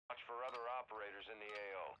Watch for other operators in the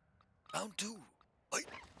AO. Round two. Oi.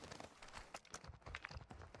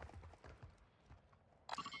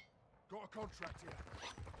 Got a contract here.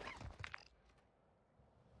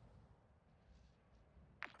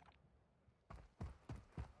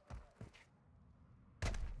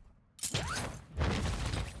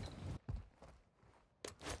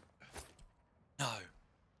 No.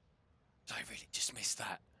 I really just missed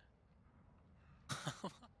that.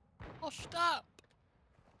 Washed up.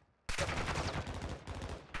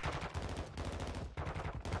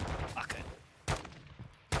 Fuck it.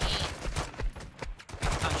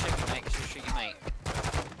 Can't shoot you, mate, 'cause you'll shoot your mate.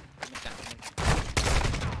 Come down,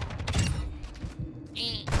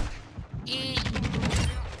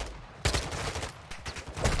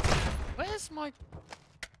 Where's my...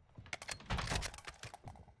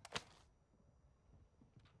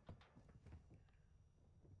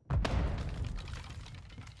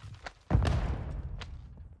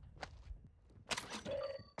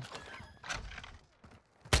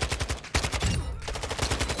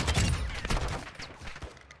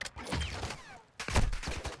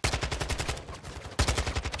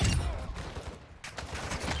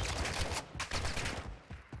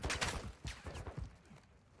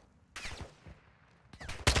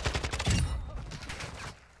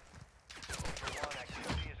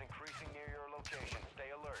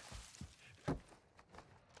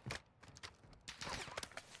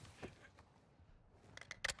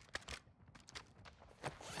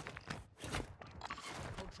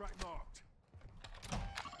 Contract marked.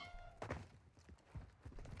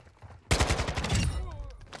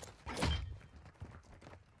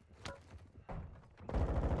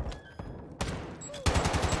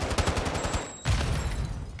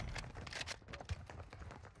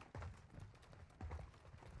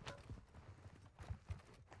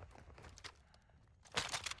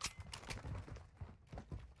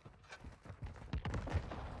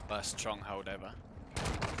 Worst stronghold ever.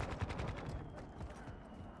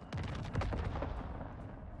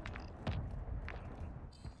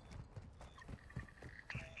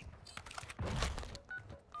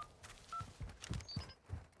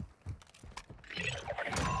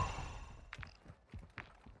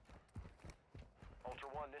 Ultra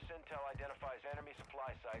One, this intel identifies enemy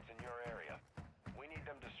supply sites in your area. We need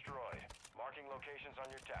them destroyed. Marking locations on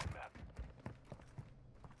your TAC map.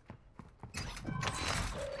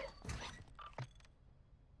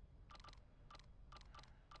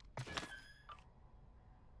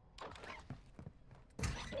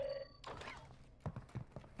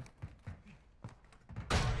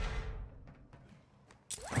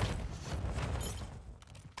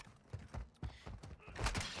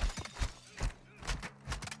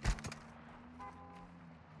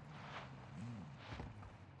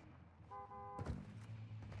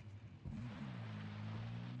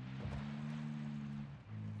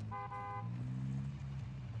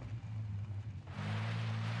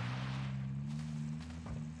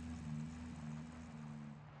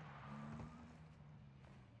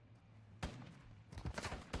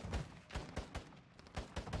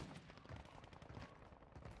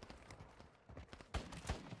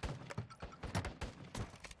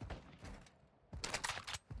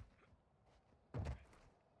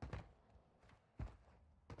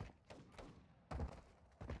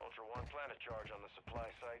 Ultra One, plant a charge on the supply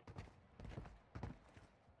site.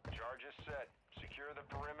 Charge is set. Secure the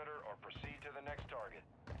perimeter or proceed to the next target.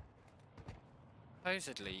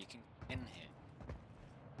 Supposedly you can in here.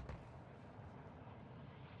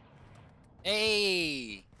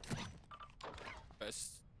 Hey! But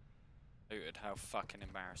it's noted how fucking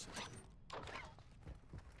embarrassing.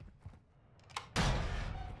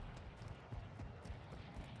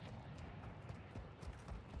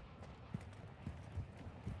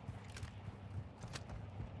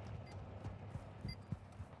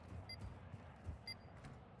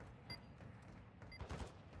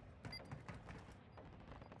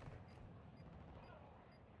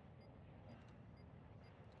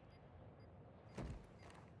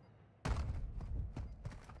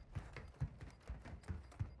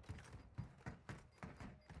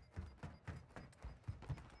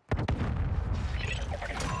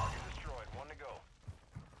 Destroyed. One to go.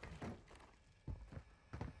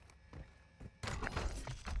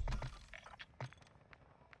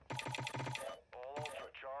 All Ultra,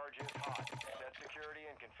 charge is hot. Set security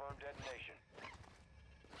and confirm detonation.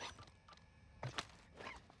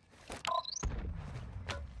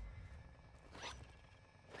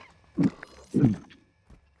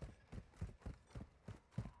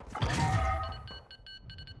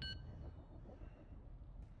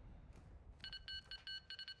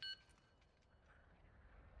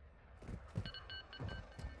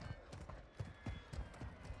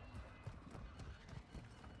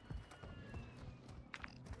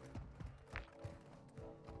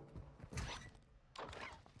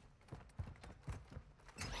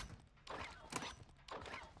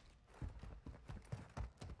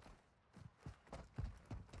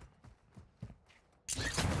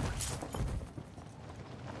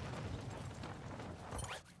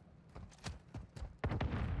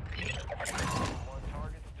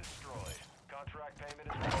 containment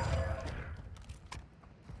is required.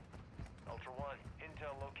 Ultra One,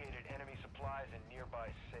 intel located enemy supplies in nearby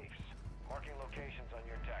safes. Marking locations on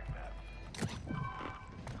your TAC map.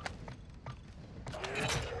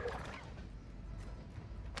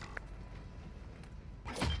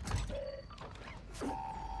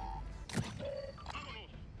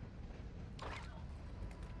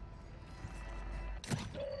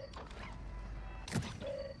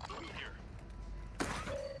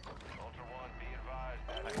 Ultra One, be advised.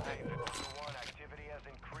 Ultra One, activity has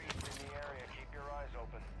increased in the area. Keep your eyes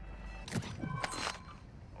open.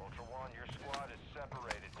 Ultra One, your squad is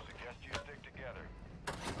separated. Suggest you stick together.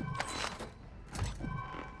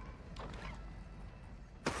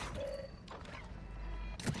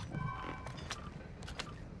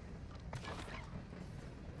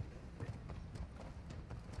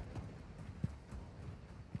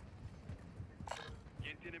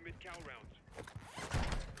 Get in mid-cow rounds.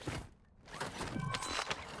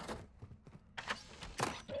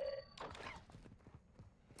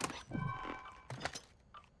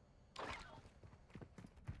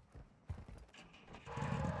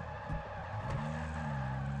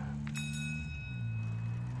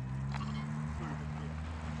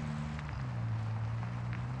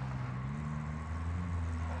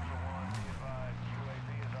 Ultra One, be advised. UAV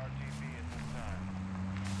is RTB at this time.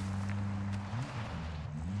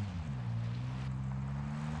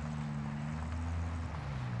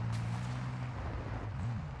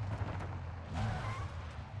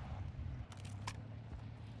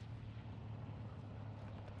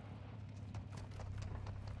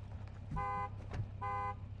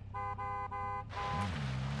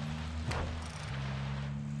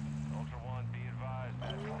 Ultra One, be advised.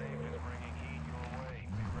 That safe is bringing heat your way.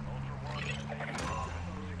 Ultra One, the safe is open.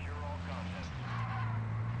 Secure all contents.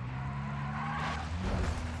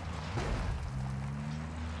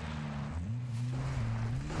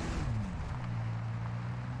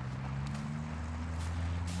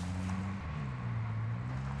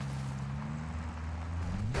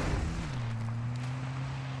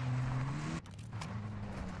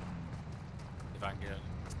 If I can get a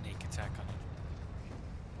sneak attack on it.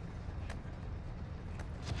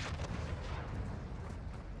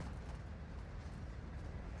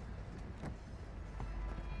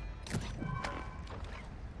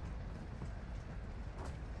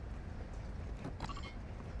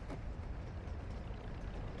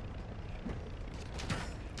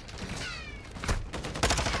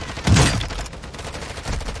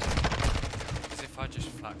 As if I just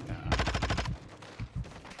fucked that up.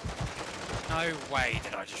 No way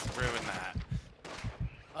did I just ruin that.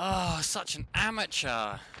 Oh, such an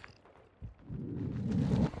amateur.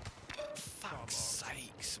 Fuck's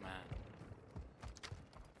sakes, man.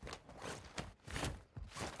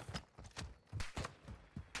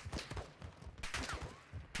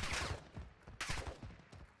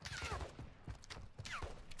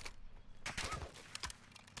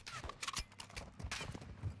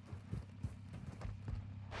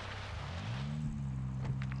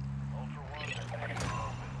 Ultra One, the safe is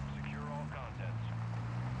open. Secure all contents.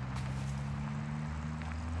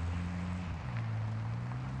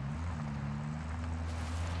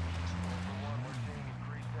 Ultra One, we're seeing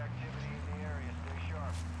increased activity in the area. Stay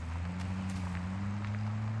sharp.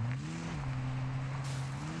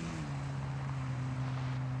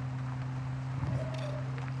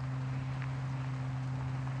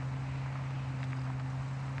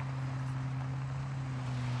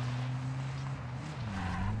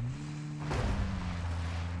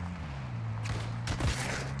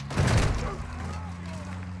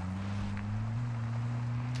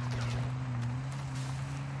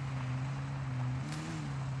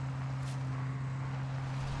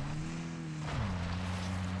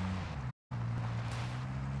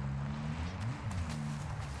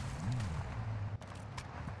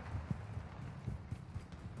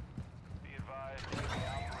 Be advised, the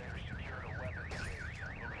operator secured a weapons case.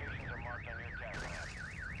 Locations are marked on your TAC map.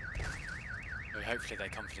 Well, hopefully they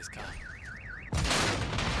come for this guy.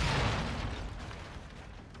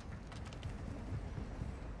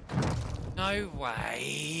 No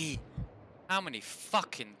way! How many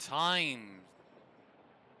fucking times?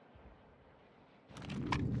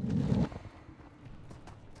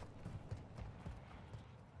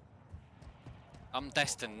 I'm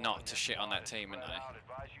destined not to shit on that team, aren't I?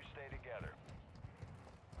 Advise you stay together.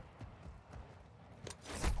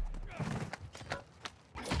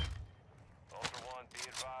 Ultra One, be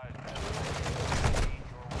advised. Lead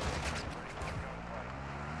your way. Ready for gunfight.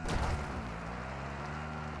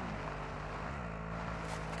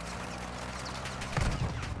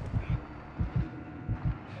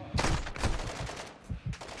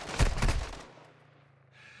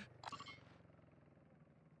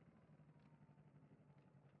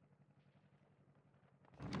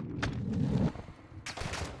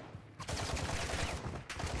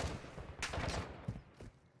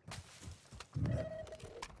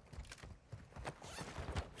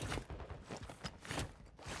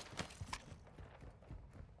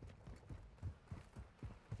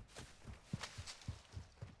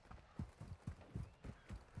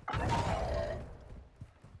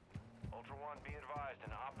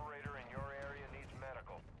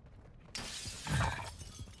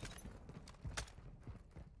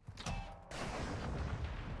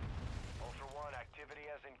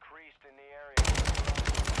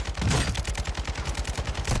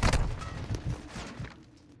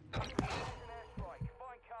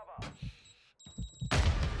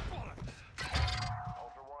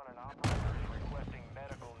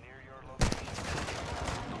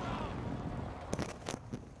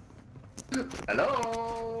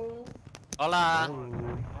 Hello. Hola.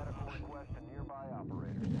 Medical request to nearby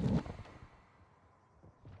operators.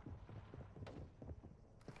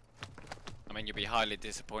 I mean, you'll be highly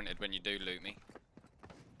disappointed when you do loot me.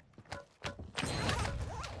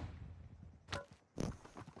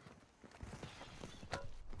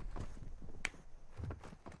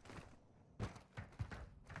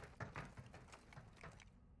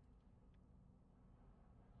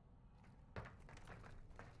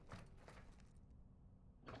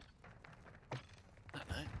 I don't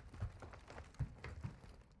know.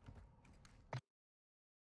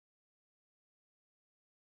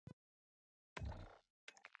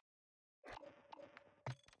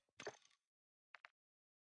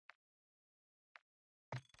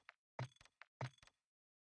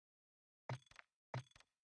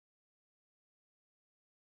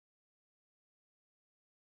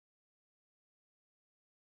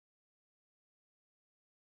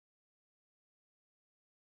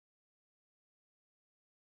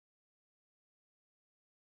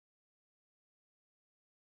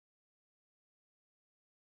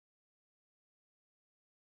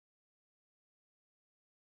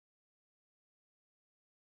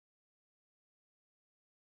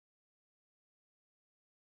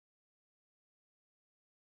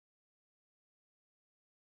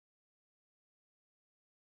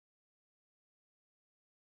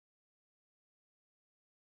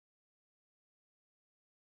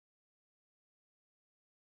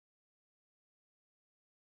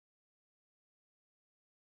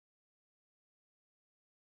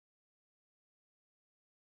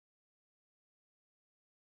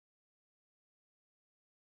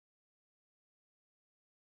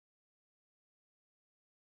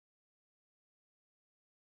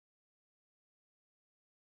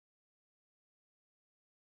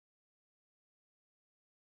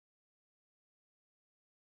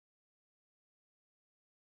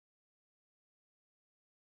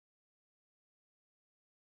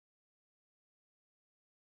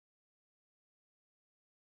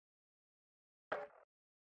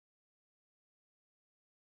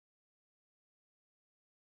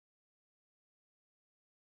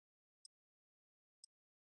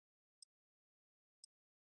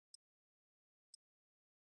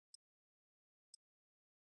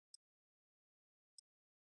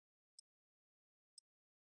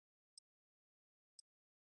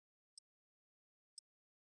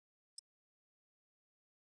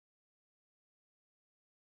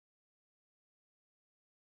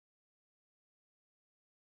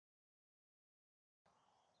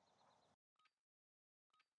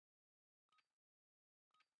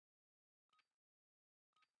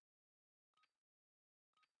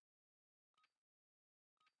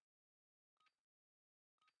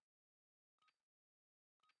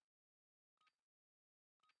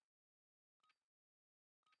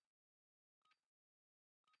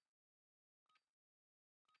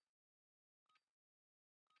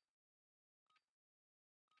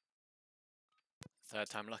 Third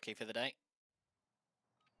time lucky for the day.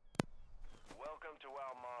 Welcome to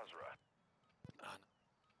Al Mazrah. Oh,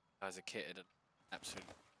 no. As a kid,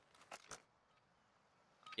 absolutely.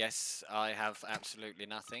 Yes, I have absolutely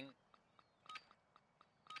nothing.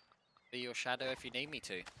 Be your shadow if you need me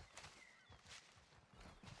to.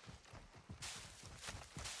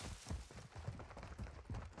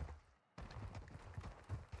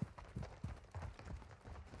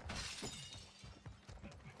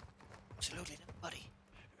 Absolutely not, buddy.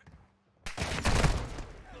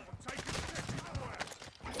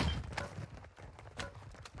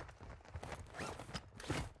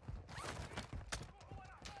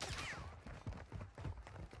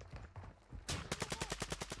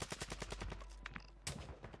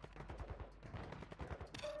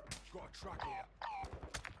 Got a truck here.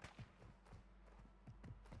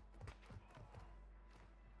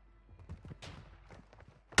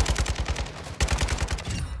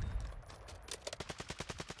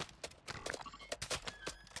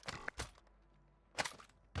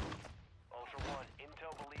 Ultra One,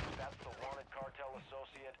 Intel believes that's the wanted cartel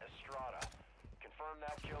associate Estrada. Confirm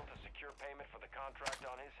that kill to secure payment for the contract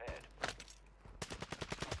on his head.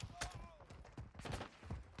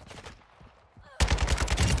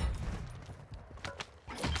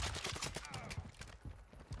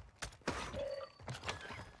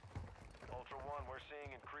 Ultra One, we're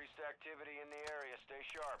seeing increased activity in the area. Stay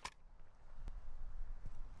sharp.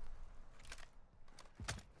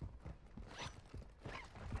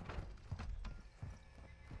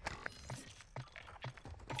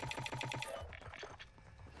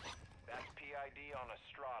 That's PID on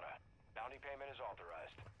Estrada. Bounty payment is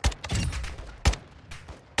authorized.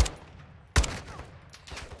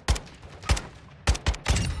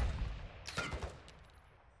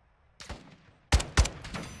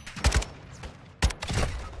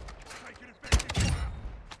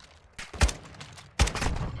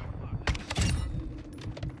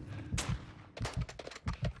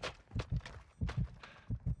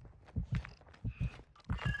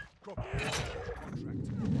 Copy.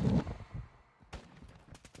 Contract.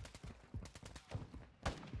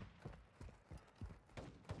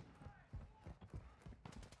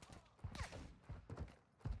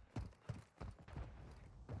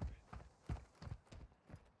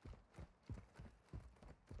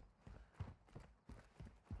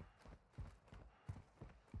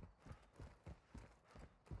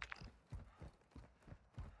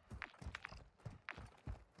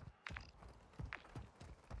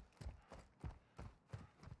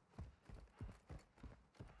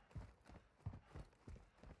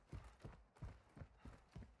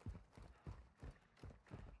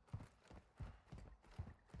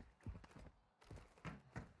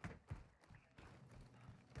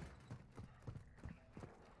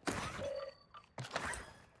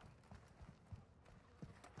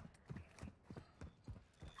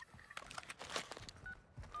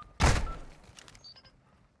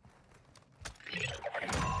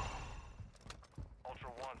 Ultra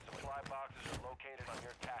One, supply boxes are located on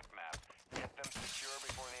your TAC map. Get them secure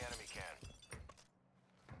before the enemy can.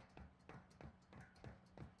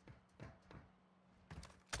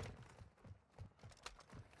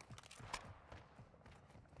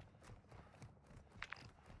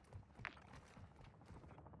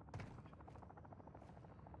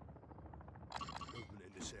 Movement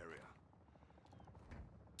in this area.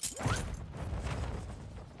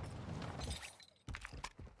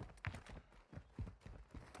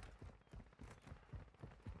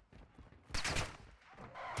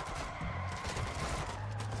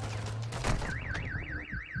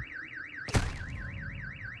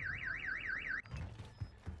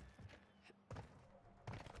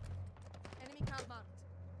 Enemy count marked.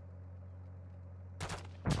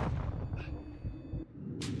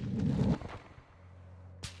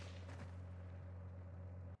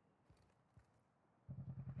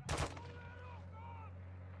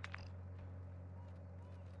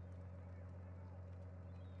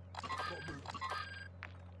 Got movement.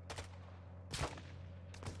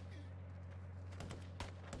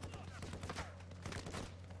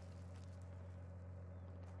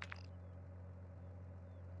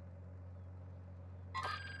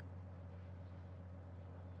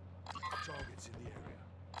 Targets in the area.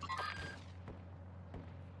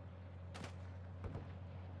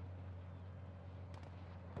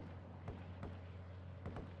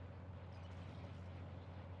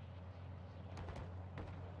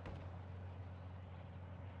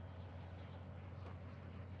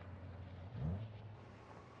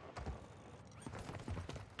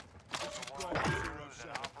 Ultra One, Got an 07.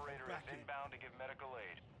 operator Back is in. inbound to give medical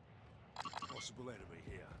aid. Possible enemy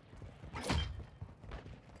here.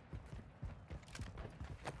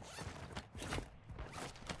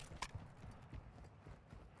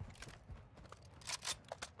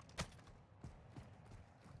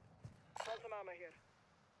 Phantom armor here.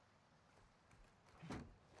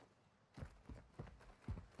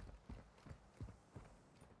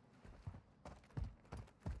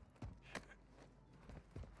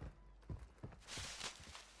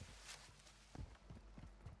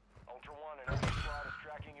 Ultra One, an enemy squad is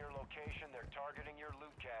tracking your location. They're targeting your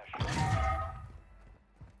loot cache.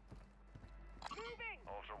 Moving!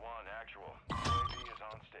 Ultra One, actual. UAV is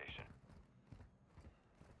on station.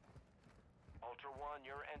 Ultra One,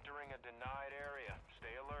 you're entering a denied area.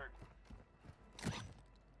 Stay alert.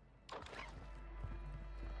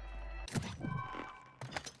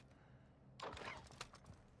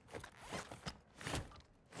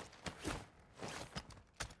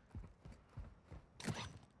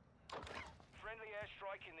 Friendly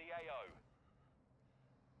airstrike in the AO.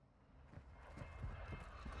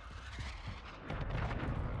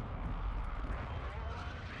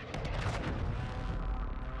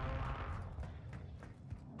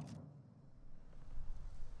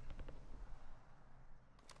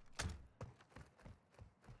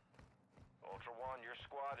 Ultra One, your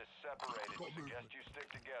squad is separated. Got Suggest movement. you stick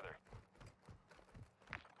together.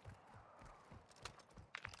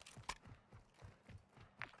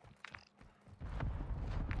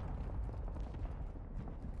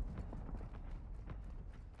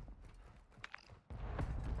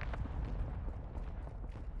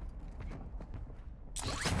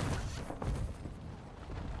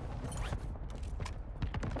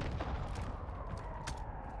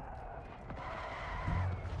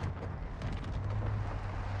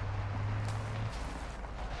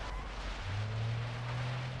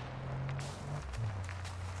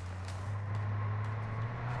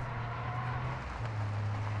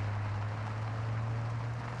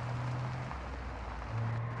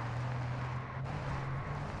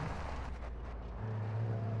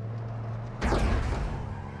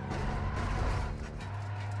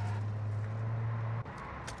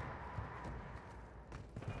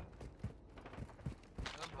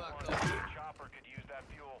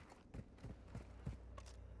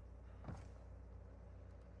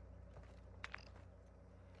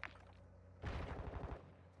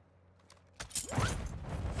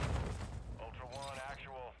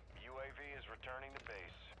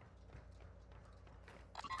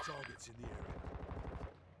 in the area.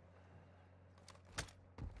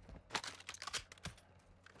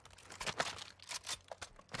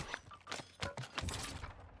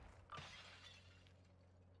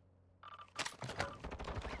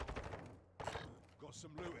 Got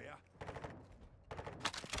some loot here.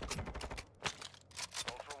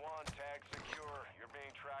 Ultra One, tag secure. You're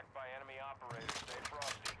being tracked by enemy operators. Stay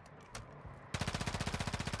frosty.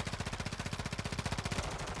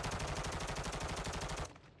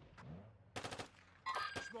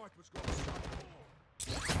 Sniper's got a sniper.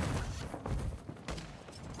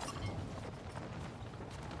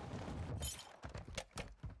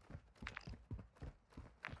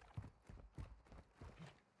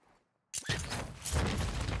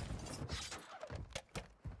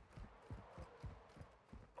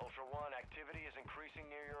 Ultra One, activity is increasing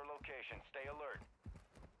near your location. Stay alert.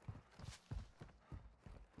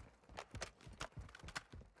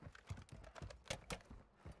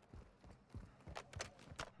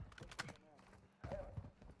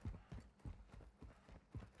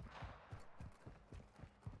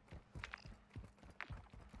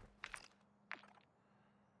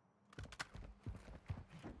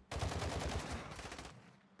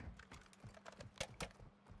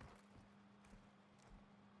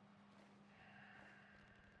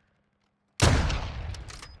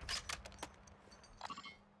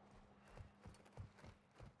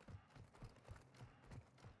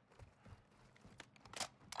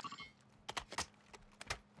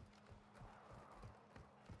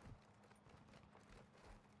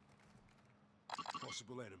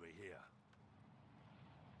 Possible enemy here.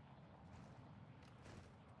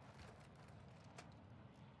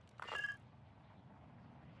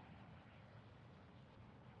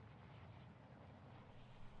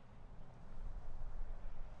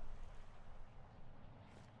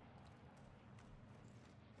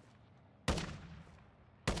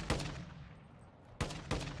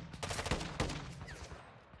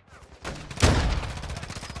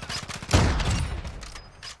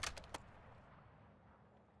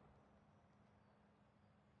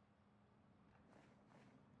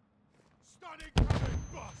 Stunning coming,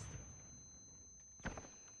 bastard!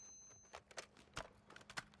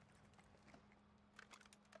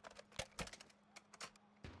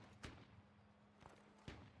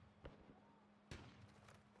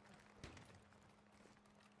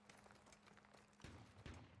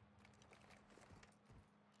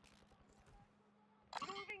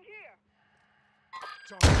 Moving here.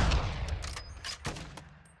 Stun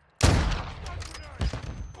grenade!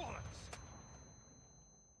 Bollocks!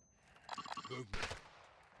 Movement.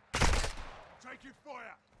 Taking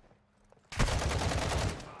fire!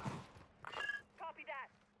 Copy that.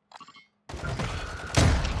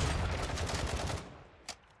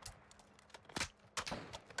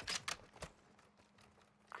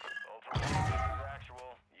 Ultra One, this is actual.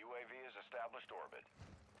 UAV has established orbit.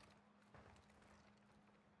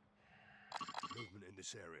 Movement in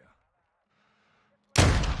this area.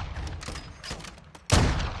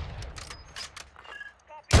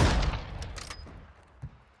 Copy.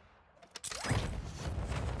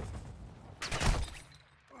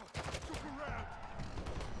 Took a round!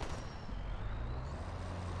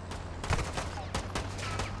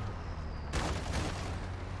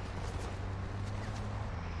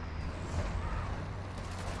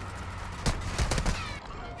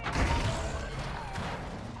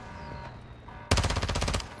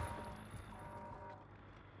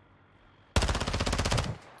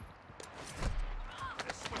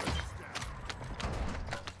 This sniper's down.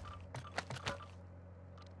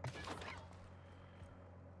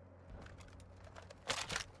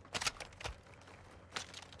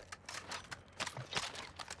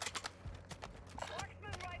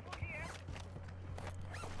 Marksman rifle here.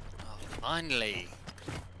 Oh, finally.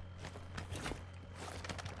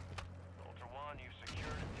 Ultra One, you've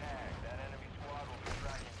secured a tag. That enemy squad will be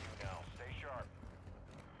tracking you now. Stay sharp.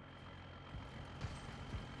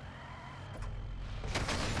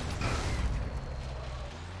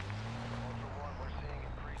 Ultra One, we're seeing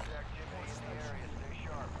increased activity in the area. Stay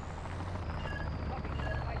sharp. Copy.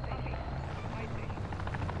 I see. I see.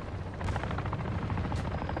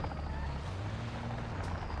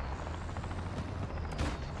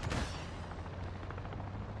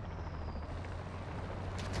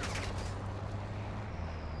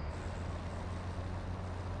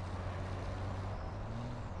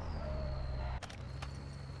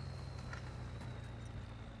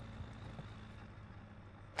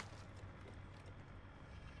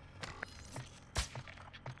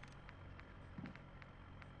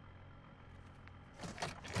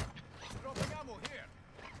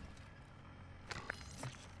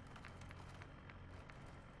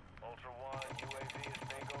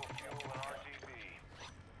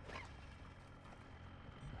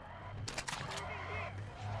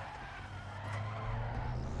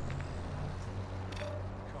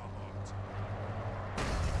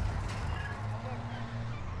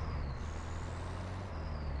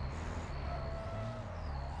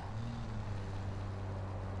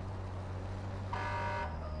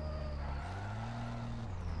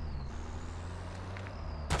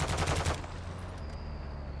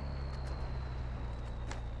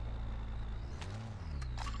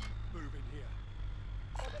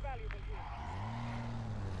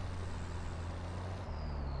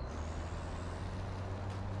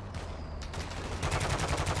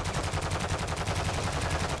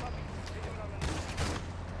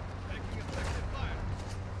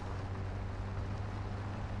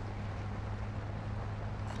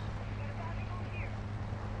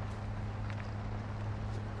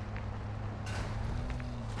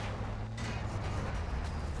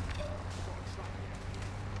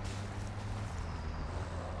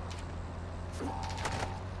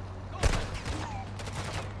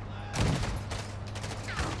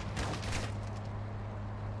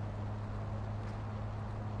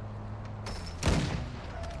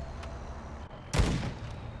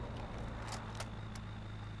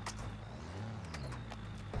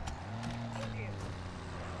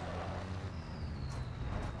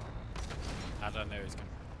 mad. I knew he was going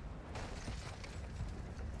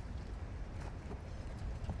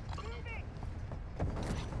Moving.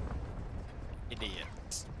 to. Idiot.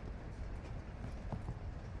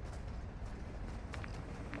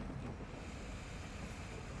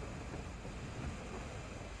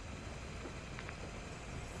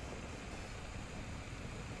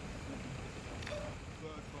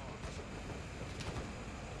 Third marked.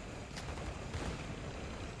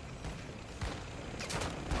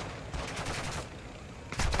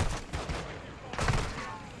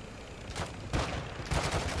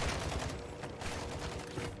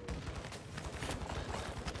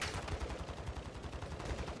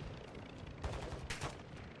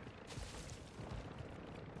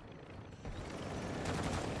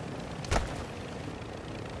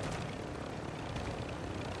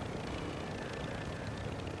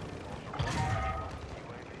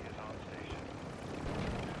 UAV is on station.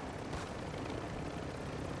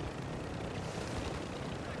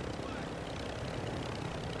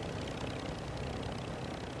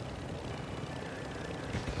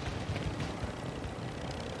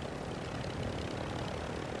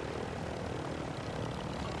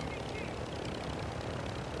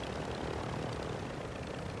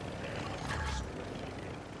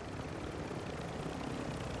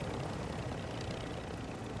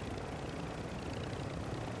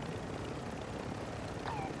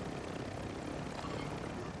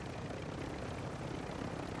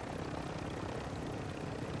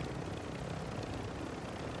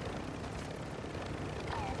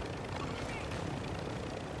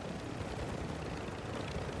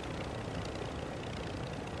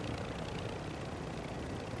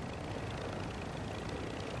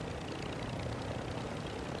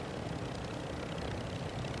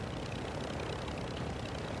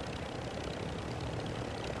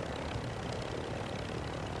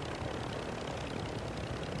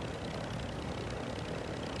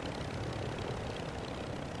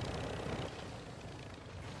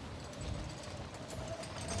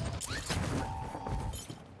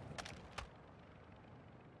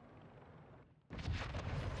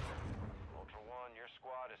 Ultra One, your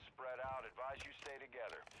squad is spread out. Advise you stay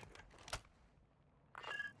together.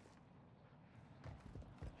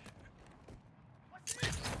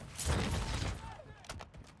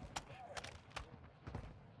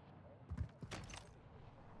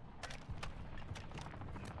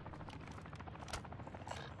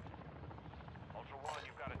 Ultra One,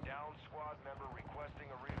 you've got a down squad member requesting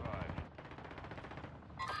a revive.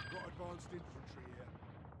 Got advanced infantry here.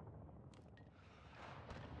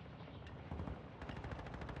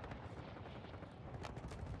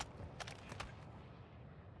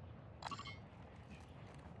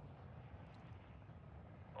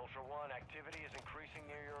 Ultra One, activity is increasing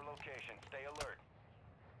near your location. Stay alert.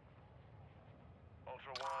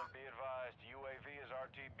 Ultra One, be advised, UAV is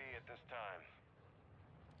RTB at this time.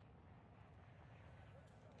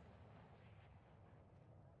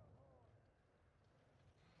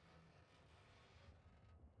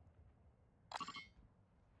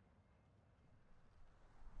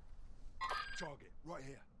 Target, right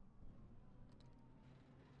here.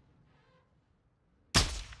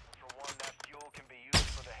 Ultra One, that fuel can be used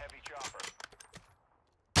for the heavy chopper.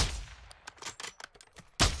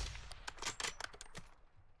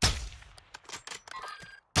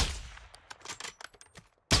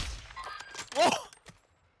 Oh!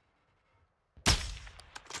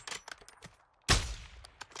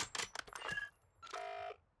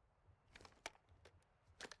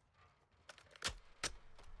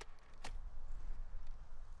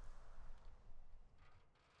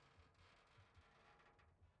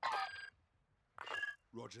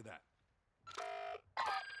 Roger that.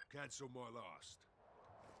 Cancel my last.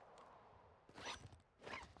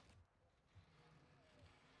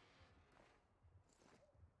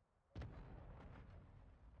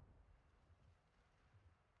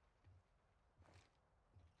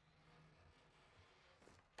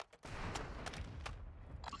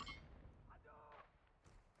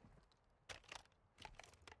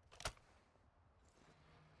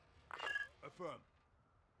 Affirm.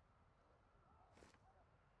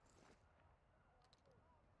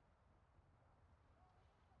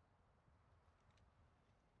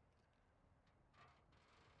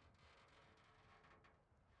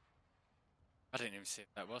 I didn't even see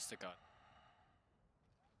if that was the guy.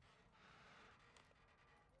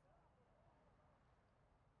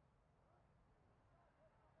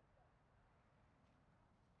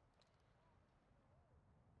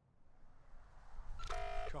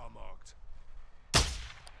 Car marked.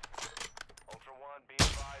 Ultra One, be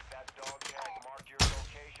advised that dog tag marked your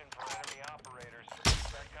location for enemy operators.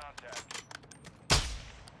 Set contact.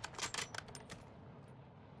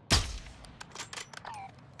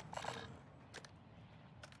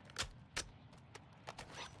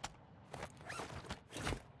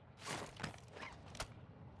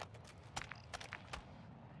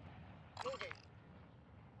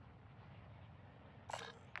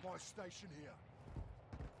 Buy station here.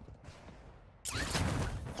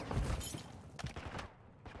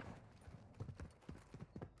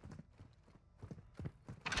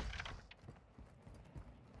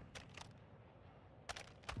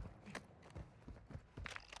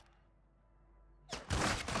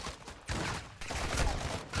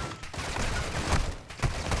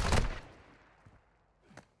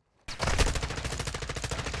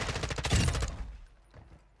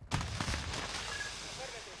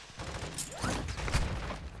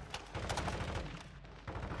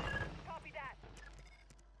 Copy that.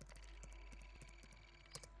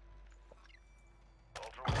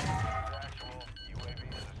 Ultra One, this is actual. UAV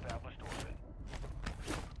has established orbit.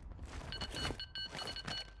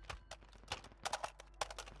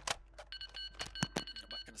 Come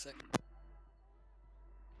back in a sec.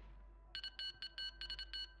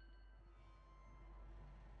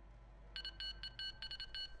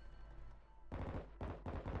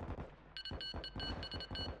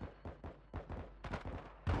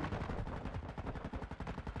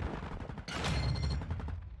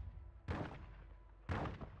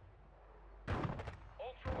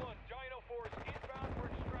 Ultra One, Dino Force inbound for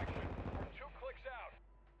extraction. We're 2 clicks out.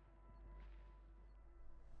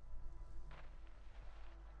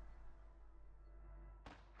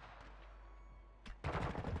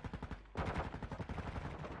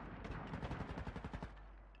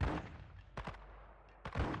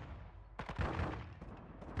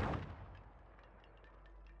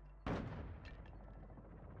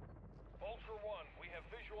 Ultra One, we have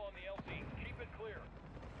visual on the LZ. Keep it clear.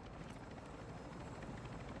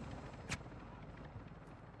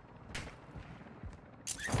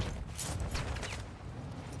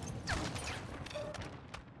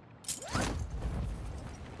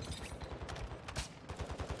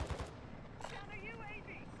 Counter UAV.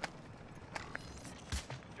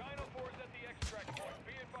 Dino Force at the extract point.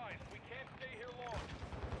 Be advised, we can't stay here long.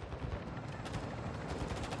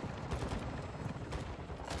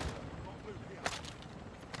 Got blue here.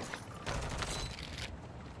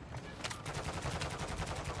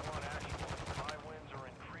 Ultra One, actual. High winds are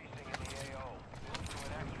increasing in the AO. Move to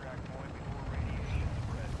an extract point before radiation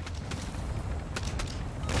spreads.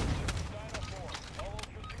 Dino Force, all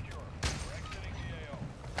ultra secure. We're exiting the AO.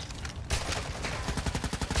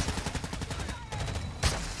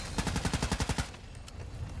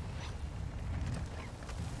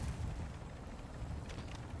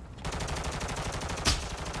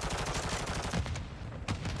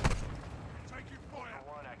 Taking fire. Ultra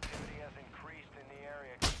One, activity has increased in the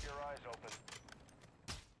area. Keep your eyes open.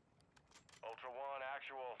 Ultra One,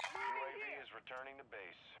 actual. UAV is returning to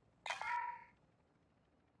base.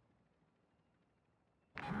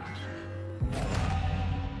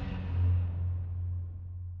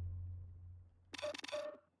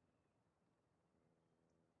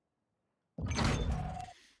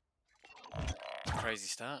 Crazy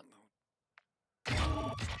start.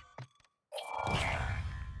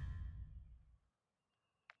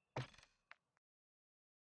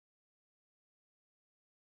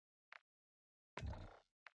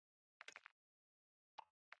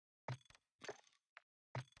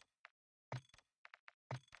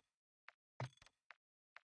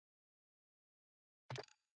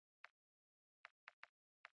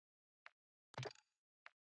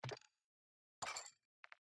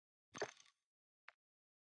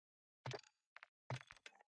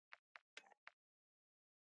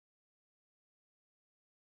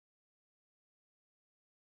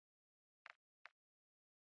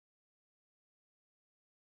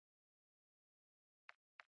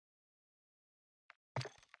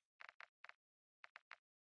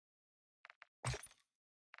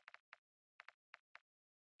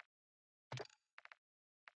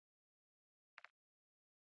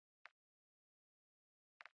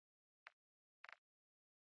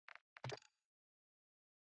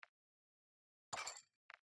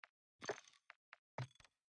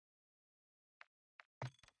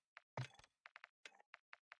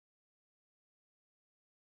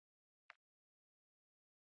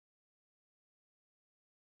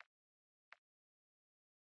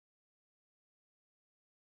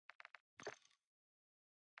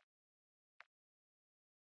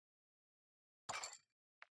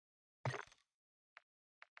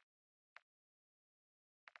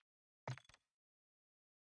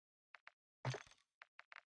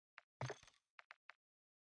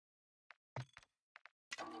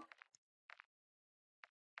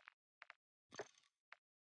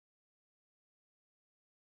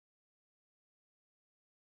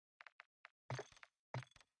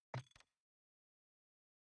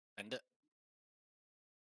 End it.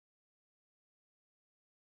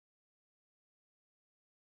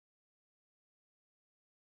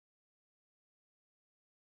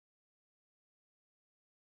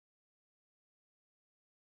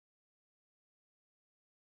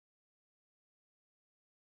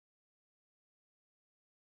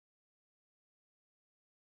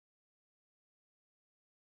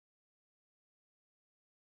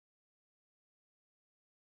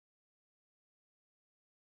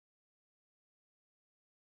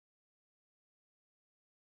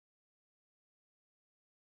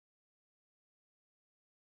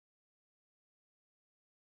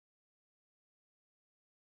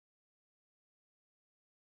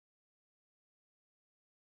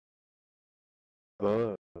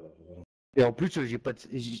 Bah, et en plus, j'ai pas,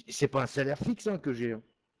 c'est pas un salaire fixe hein, que j'ai. Hein.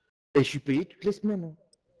 Et je suis payé toutes les semaines. Hein.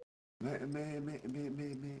 Mais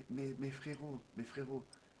frérot,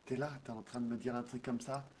 t'es là, t'es en train de me dire un truc comme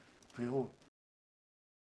ça, frérot.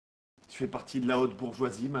 Tu fais partie de la haute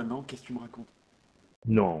bourgeoisie maintenant, qu'est-ce que tu me racontes?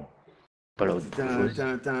 Non, pas la haute T'es bourgeoisie.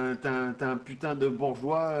 un putain de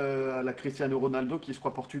bourgeois à la Cristiano Ronaldo qui se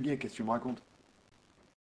croit portugais, qu'est-ce que tu me racontes?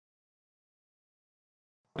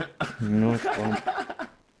 Non, je crois.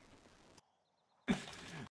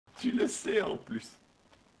 Tu le sais en plus.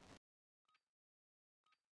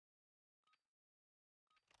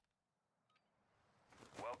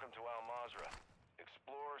 Welcome to Al Mazrah.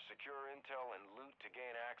 Explore, secure intel, and loot to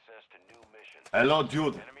gain access to new missions. Alors,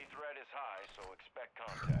 dude. Enemy threat is high, so expect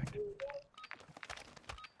contact.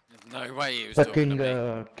 There's no way he was talking Fucking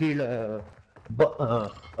to me. kill a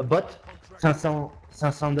bot.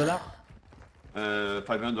 500 dollars.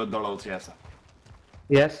 $500, yes.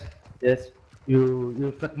 Yes, yes.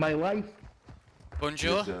 You fuck my wife.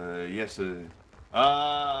 Bonjour, Yes.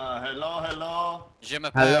 Hello. je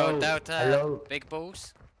m'appelle Hello, Delta, hello. Big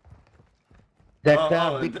Balls. That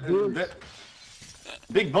big balls.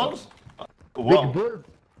 Big balls? Big Wow. balls.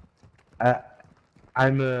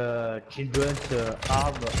 I'm children's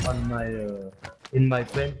arm on my in my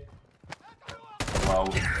pen. Wow.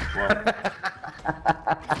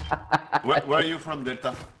 Where are you from,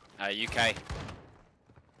 Delta? UK.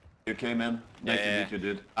 UK, man. Nice to Yeah. meet you,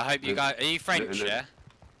 dude. I hope you guys, are you French, le- yeah?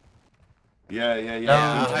 Yeah. Yeah, I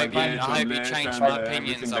hope you English change and, my everything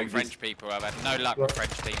opinions on like French this. people. I've had no luck with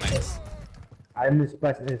French teammates. I'm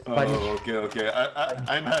Spanish. Oh, okay.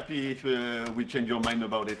 I'm happy if we change your mind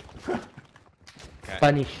about it. Okay.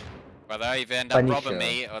 Spanish. Well, they either end up Spanish, robbing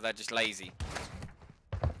me or they're just lazy.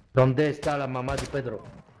 ¿Dónde está la mamá de Pedro?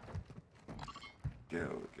 Okay.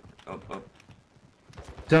 Up.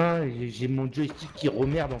 Putain, j'ai mon joystick qui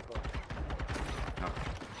remerde encore.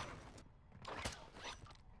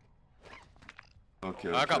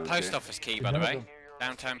 Okay. I got post okay. office key, by the way.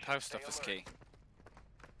 Downtown post office key.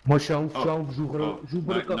 Moi je suis en ouf, j'ouvre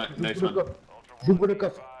le coffre, nice j'ouvre le one. coffre. J'ouvre le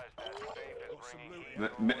coffre.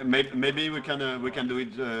 Maybe we can do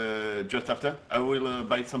it just after. I will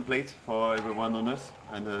buy some plates for everyone on us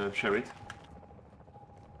and share it.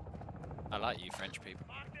 I like you French people.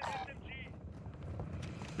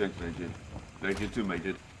 Thanks, my dude. Thank you too, my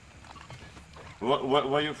dude. Where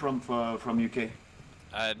are you from UK?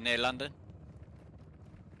 Near London.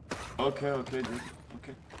 Okay, dude.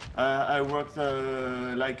 Okay. I worked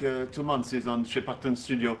like 2 months on Shepperton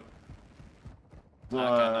Studio. So Okay,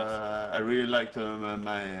 nice. I really liked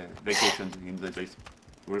my vacation in that place.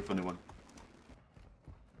 Very funny one.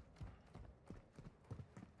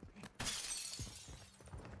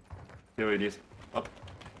 Here it is. Up.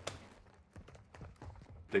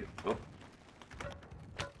 Take up.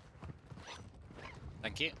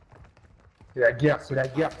 Thank you. C'est la guerre, c'est la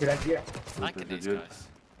guerre, c'est la guerre. Liking these Good. guys.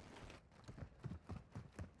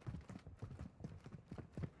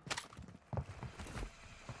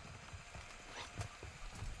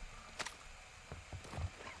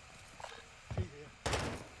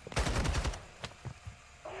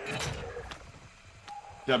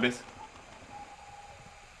 Tiens, baisse.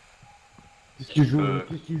 Qu'est-ce que je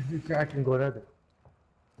vais faire avec une grenade?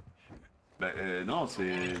 Non, c'est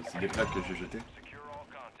des plaques que j'ai jetées. Secure all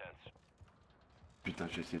contents. Putain,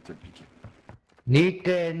 j'ai essayé de te le piquer. Nique.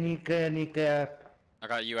 I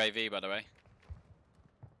got UAV, by the way.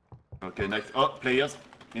 Okay, nice. Oh, players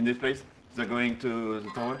in this place. They're going to the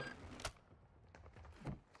tower.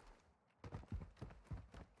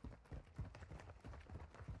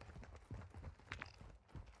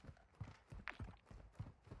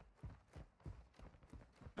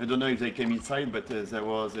 I don't know if they came inside, but there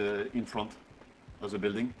was in front of the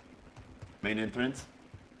building. Main entrance.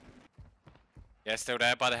 Yeah, still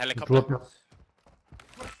there by the Je helicopter. vois,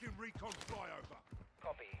 Requesting recon flyover.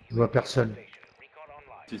 Copy. je vois personne. Recon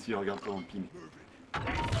online. Si, regarde-toi en ping.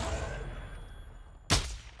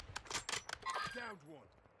 Downed one.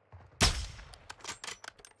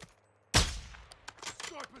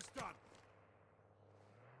 Sniper's done.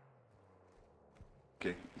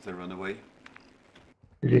 Ok, they run away.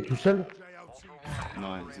 Il est tout seul? JLT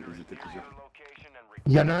Non, ils étaient plusieurs. Location and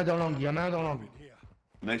Il y en a un dans l'angle, here.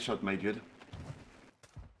 Nice shot, my dude.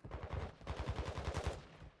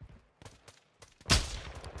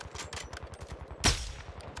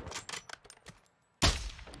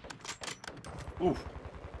 Ouf.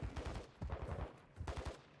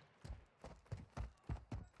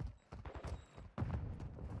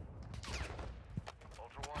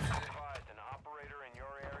 Ultra One, be advised, an operator in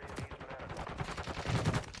your area needs medical.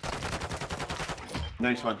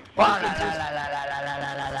 Nice one. Oh là là là là là là là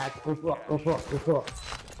là là là, trop fort, trop fort, trop fort.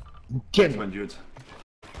 Quel Nice one, dude.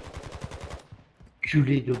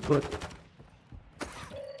 culé de pote.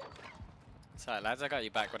 Sorry, lads, I got you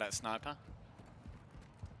back with that sniper.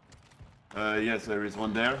 Yes, there is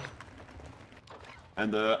one there.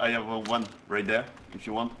 And I have one right there, if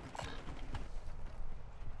you want.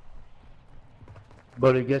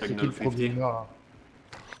 Bon les gars, c'est qui Signal le pro 50. gamer là?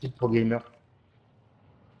 C'est le pro gamer. Ultra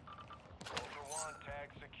One, tag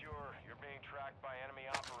secure. You're being tracked by enemy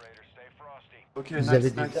operators. Stay frosty. Ok, Vous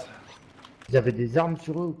avez nice. Vous avez des armes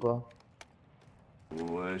sur eux ou pas?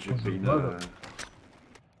 Ouais, j'ai On pris se une... vole.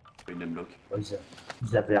 pris une M-Lock. Ouais,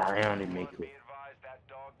 ils avaient rien les mecs. Be advised that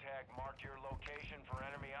dog tag marked your location for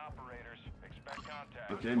enemy operators. Expect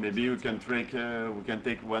contact. Okay, maybe we can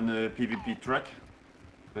take one PvP truck.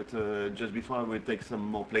 But just before we take some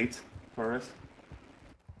more plates for us.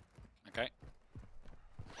 Okay.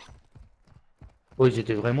 Oh, ils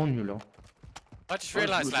étaient vraiment nuls hein. I just Oh,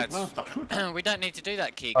 realised, shoot, lads, ah, start shoot. we don't need to do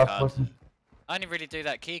that key Ah, card. franchement. I only really do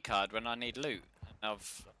that key card when I need loot. And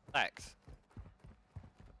I've stacked.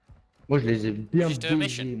 Moi je les ai bien Just do a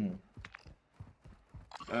mission. baisés moi.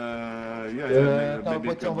 Yeah, Attends, maybe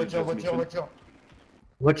it voiture, can be voiture, just voiture, mission. voiture.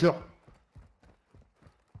 Voiture.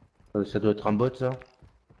 Ça doit être un bot ça.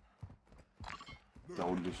 Ça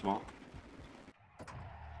roule doucement.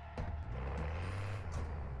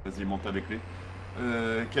 Vas-y, monte avec lui.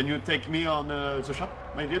 Can you take me on the shop,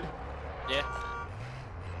 my dude? Yeah.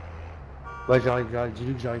 Ouais j'arrive,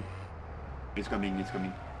 dis-lui que j'arrive. He's coming, he's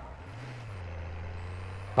coming.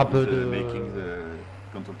 Un peu He's, de... making the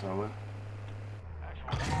control tower.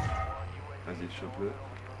 Vas-y, chope-le.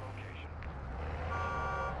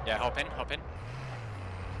 Yeah, hop in, hop in.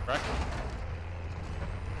 Right.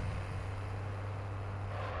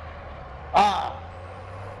 Ah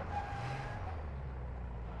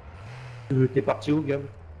T'es parti où Gab?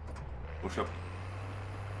 Au shop.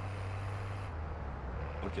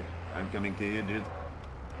 Ok, I'm coming to you, dude.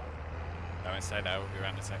 Go inside, I will be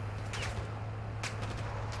around a sec.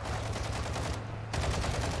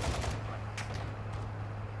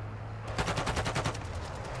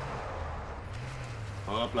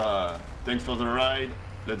 Hop là. Thanks for the ride.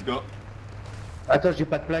 Let's go. Attends, j'ai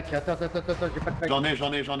pas de plaque, attends, j'ai pas de plaque. J'en ai.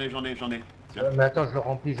 Tiens. Mais attends, je le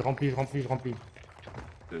remplis. Vas-y.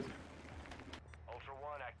 Ultra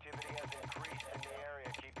One, activity has increased in the area.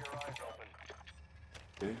 Keep your eyes open.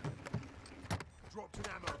 Ok. Dropped an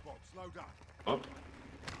ammo box. Load up. Hop.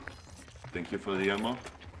 Thank you for the ammo.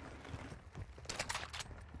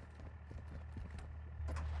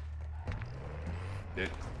 Ok,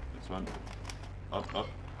 this one. Hop.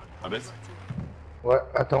 Abaisse. Ouais,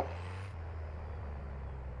 attends.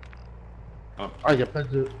 Hop. Ah, y a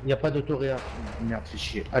pas d'autoréa. Merde, c'est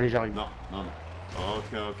chier. Allez, j'arrive. Non.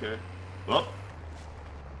 Ok. Hop.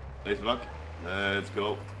 Nice block. Let's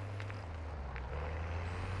go.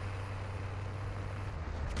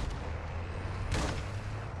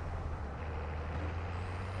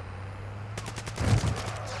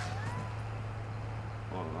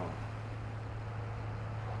 Oh là.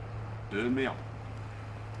 De merde.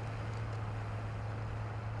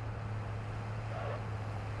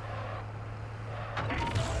 Ultra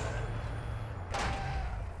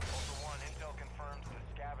One, intel confirms the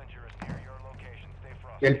scavenger is near your location. Stay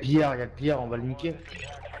frosty. Y a le pillard, on va le niquer. Intel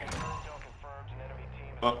confirms an enemy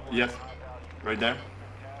team is Oh, yes. Right there.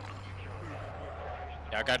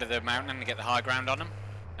 Yeah, I'll go to the mountain and get the high ground on them.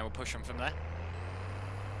 And we'll push them from there.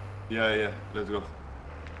 Yeah. Let's go. One,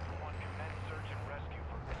 commence search and rescue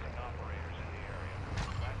for missing operators in the area.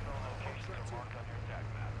 Last known locations are marked on your attack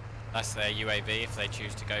map. That's their UAV if they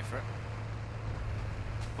choose to go for it.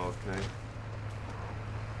 Okay.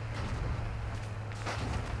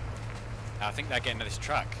 I think they're getting to this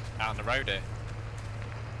truck out on the road here.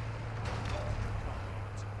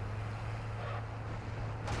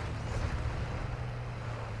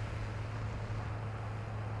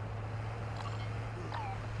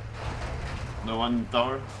 No one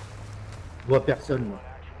tower. Je vois personne, moi.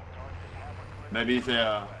 Maybe it's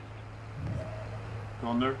a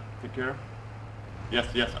corner. Take care. Yes.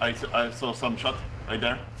 I saw some shot right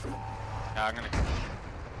there. Yeah, I'm gonna.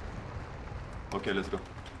 Okay, let's go.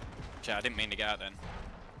 Shit, I didn't mean to get out then.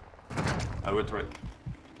 I will try.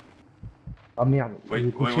 Ah merde. il est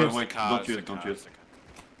Wait. couché. Don't use it.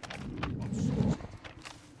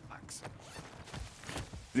 Max.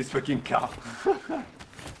 This fucking car.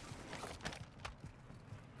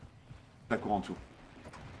 Ça court en dessous.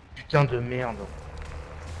 Putain de merde.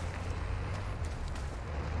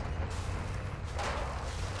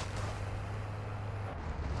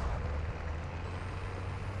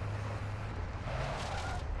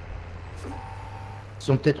 Ils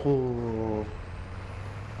sont peut-être au...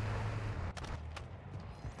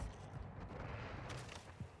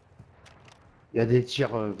 Il y a des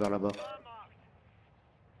tirs vers là-bas.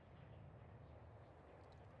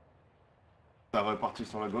 Ça reparti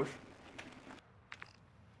sur la gauche.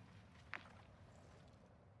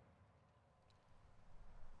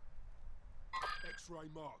 X-ray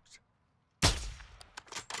marked.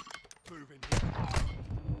 Moving here.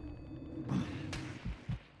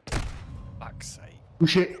 Fuck's sake.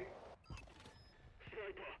 Touché.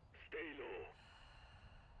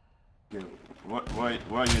 Okay.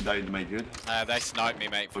 Why you died, my dude? They sniped me,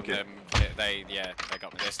 mate, from Okay. them. They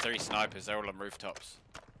got me. There's 3 snipers, they're all on rooftops.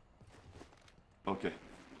 Ok.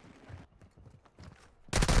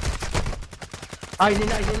 Ah, il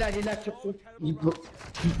est là, sur son...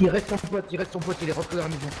 Il reste son pote, il est rentré dans la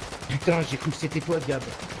maison. Putain, j'ai cru que c'était toi, Gab.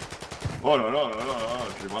 Oh là là là là là,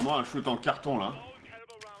 j'ai vraiment un shoot en carton là.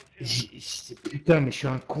 Putain, mais je suis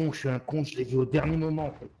un con, je l'ai vu au dernier moment,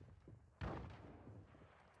 en fait.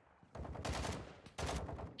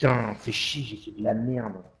 Putain, fais chier, j'ai fait de la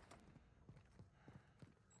merde.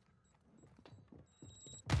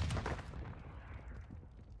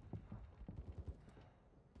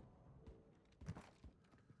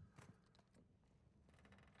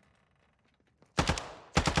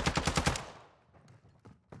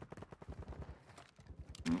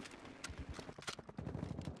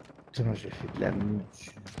 Putain, j'ai fait de la merde.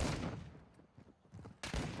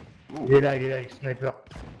 Ouh. Il est là, le sniper.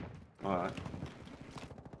 Ouais.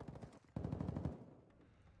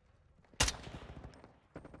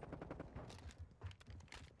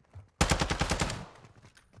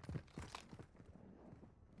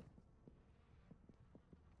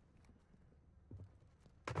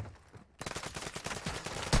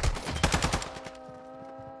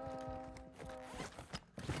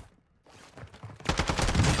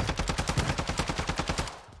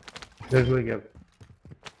 Bien joué, Gab.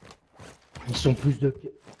 Ils sont plus de...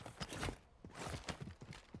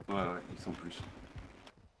 Ouais, ils sont plus.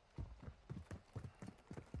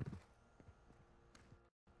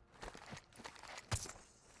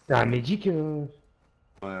 T'as un médic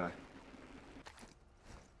Ouais.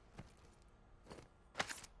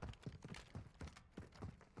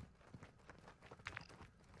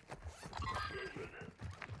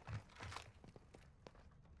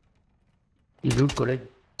 Il est où, le collègue?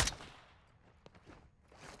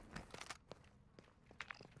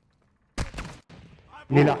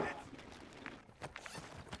 Il est là.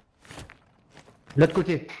 De l'autre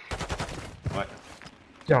côté. Ouais.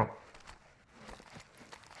 Tiens.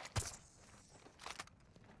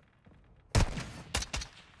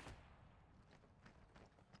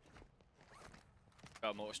 Got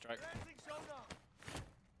a mortar strike.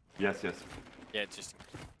 Yes. Yeah, just...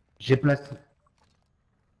 J'ai placé.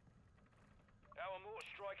 Our mortar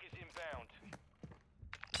strike is inbound.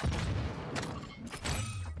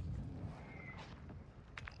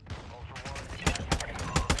 Ultra One,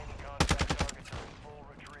 remaining contact targets are in full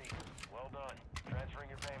retreat. Well done. Transferring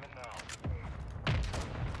your payment now.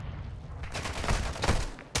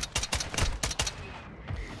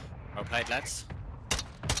 Well played, lads.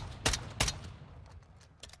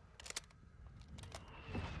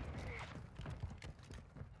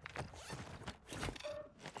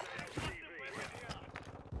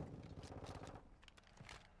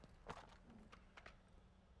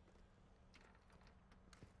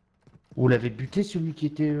 Vous l'avez buté, celui qui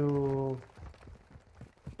était au...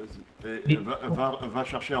 Vas-y. Et Mais- va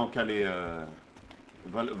chercher en cas les...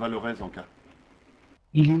 va le raise en cas.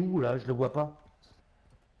 Il est où, là? Je le vois pas.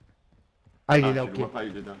 Ah, il est là, je le ok. vois pas,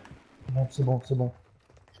 il est là. Bon, c'est bon.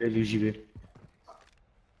 Allez, j'y vais.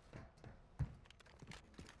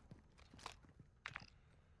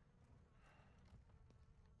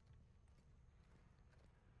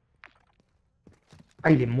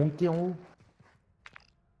 Ah, il est monté en haut.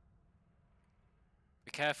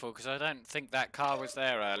 Be careful, because I don't think that car was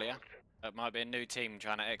there earlier. That might be a new team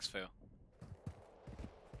trying to exfil.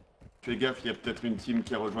 Fais gaffe, il y a peut-être une team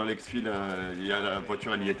qui a rejoint l'exfil, il y a la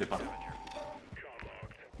voiture, elle n'y était pas.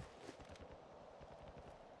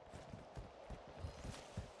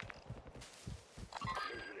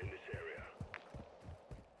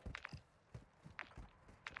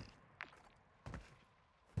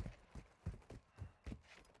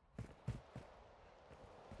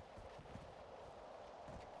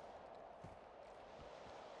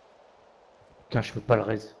 Putain, je peux pas le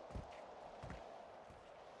raise.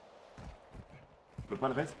 Tu peux pas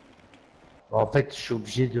le raise? En fait, je suis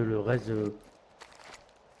obligé de le raise...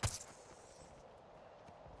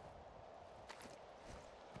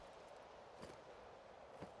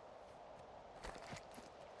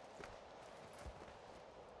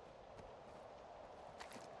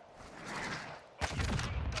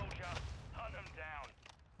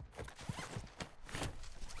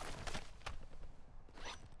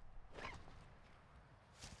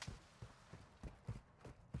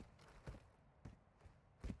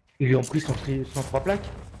 Ils lui ont pris son 3 plaques.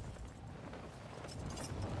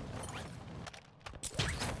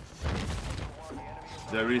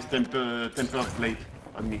 There is temper plate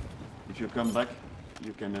on me. If you come back,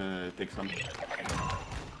 you can take some.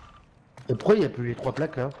 Et pourquoi il n'y a plus les 3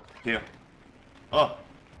 plaques là? Here. Oh!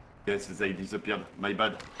 Yes, they disappeared. My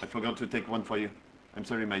bad. I forgot to take one for you. I'm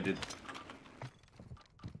sorry, my dude.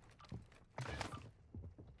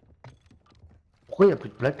 Pourquoi il n'y a plus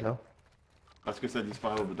de plaques là? Parce que ça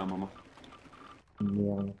disparaît au bout d'un moment.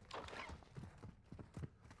 Merde.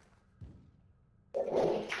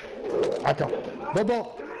 Attends. Bonbon.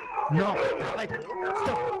 Non, arrête.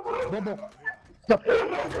 Stop. Bonbon. Stop.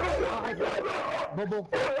 Arrête. Bonbon.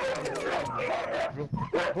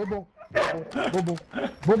 Bonbon. Bonbon.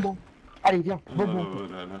 Bonbon. Allez, viens. Bonbon. Oh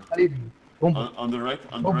là là. Allez, bonbon. On the right,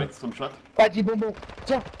 Bonbon. some shot. Pas dit bonbon.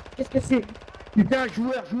 Tiens, qu'est-ce que c'est? Putain,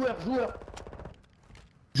 joueur.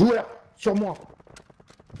 Joueur, sur moi.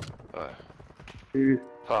 Ouais.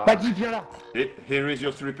 Pas dit, viens là. Here is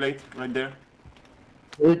your 3 plate, right there.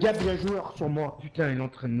 Gab, il y a un joueur sur moi. Putain, il est en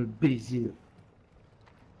train de me baiser.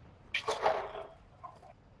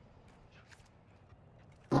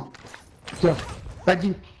 Tiens, pas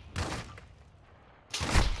dit.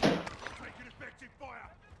 Taking effective fire.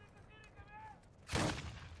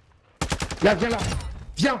 Là, viens là.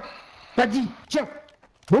 Viens. Pas dit. Tiens.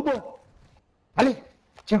 Bonbon. Allez.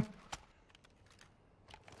 Tiens.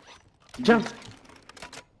 Tiens.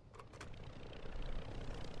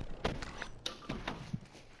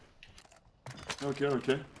 Ok.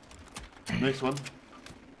 Next one.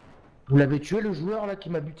 Vous l'avez tué le joueur là qui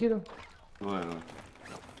m'a buté là? Ouais.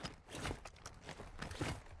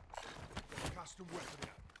 Custom weapon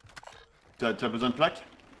here. T'as besoin de plaques?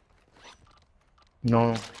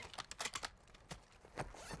 Non.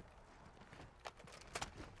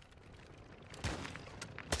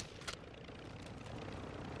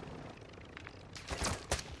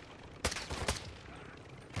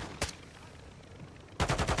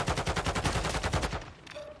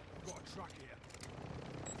 Got a truck here.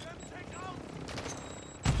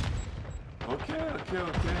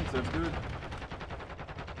 Okay, sounds good.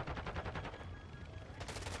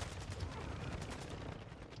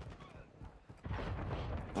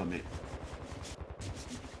 Oh mais...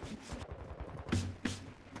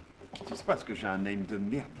 Qu'est-ce qui se passe que j'ai un aim de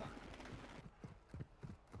merde?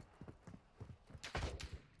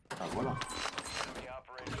 Ah voilà. The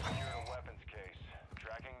operator secured a weapons case,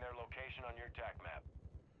 tracking their location on your TAC map.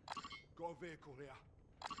 Got a vehicle here.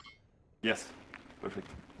 Yes, perfect.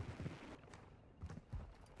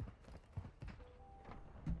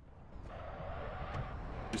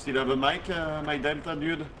 You still have a mic, my Delta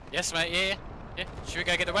dude? Yes, mate, yeah. Should we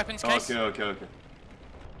go get the weapons case? Okay.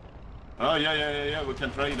 Oh yeah, we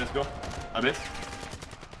can try, let's go. Abbess?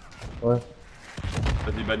 Ouais.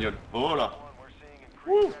 Vas-y, bagnole. Oh là! We're seeing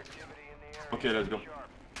increased activity in the area. Ok, let's go. Sharp.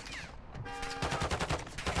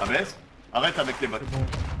 Abbess? Arrête avec les bottes.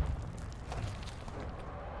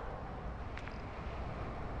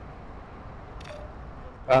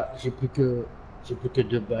 Ah, j'ai plus que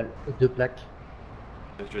 2 balles, 2 plaques.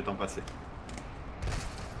 Je vais t'en passer.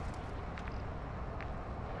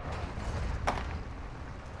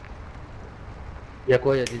 Y'a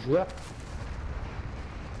quoi? Y'a des joueurs?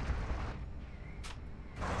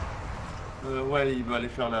 Ouais, il va aller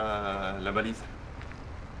faire la balise.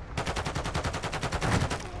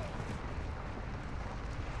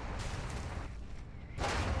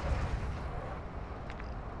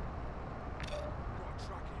 Got a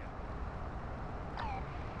truck here.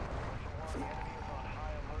 The enemy is on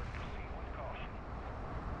high alert. Proceed with caution.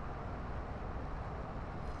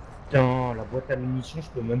 Putain, la boîte à munitions, je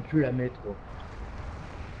peux même plus la mettre quoi.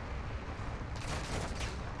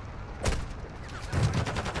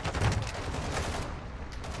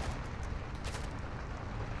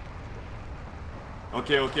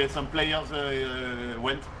 Okay, some players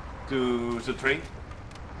went to the train.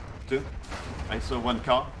 Too. I saw one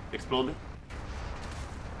car exploded.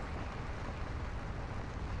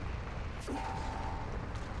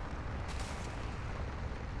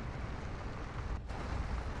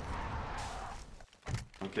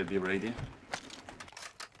 Okay, be ready.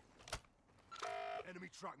 Enemy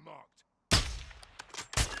truck marked.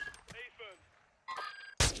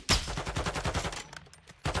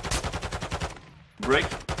 Break.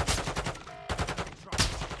 Truck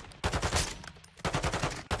marked.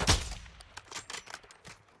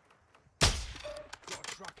 Got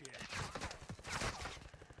a truck here.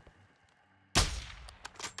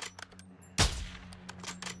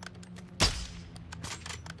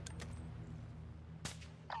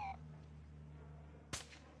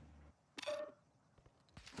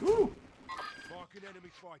 Ooh. Marking enemy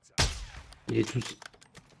fighter. Il est tous.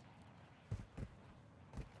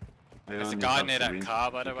 There's a guy near that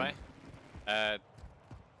car, by the way.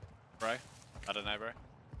 Bro? I don't know, bro.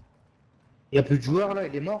 Il y a plus de joueurs là,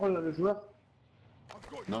 il est mort le joueur. I've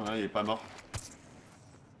got you. Non, il est pas mort.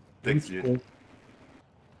 Oui, Texte, c'est il est- con.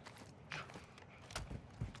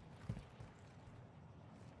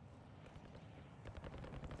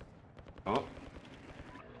 Oh,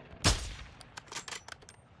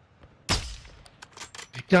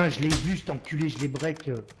 Putain, je l'ai vu cet enculé, je l'ai break.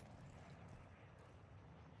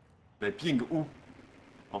 mais ping où?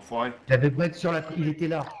 Enfoiré. J'avais break sur la. Il était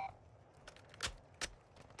là.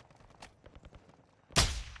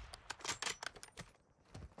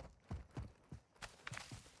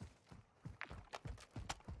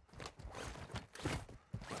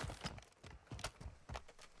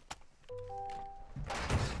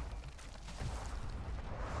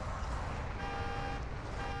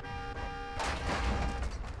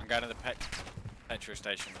 I'm going to the petrol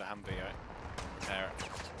station for the Humvee, right? Repair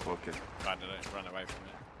it. Ok. Run away from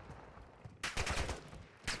it.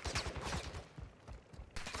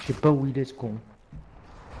 Je sais pas où il est ce con.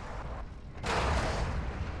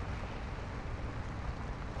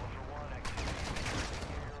 Ultra One, activity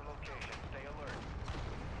near your location. Stay alert.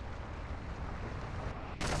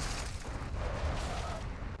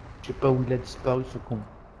 Je sais pas où il a disparu ce con.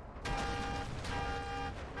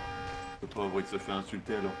 Le pauvre, il se fait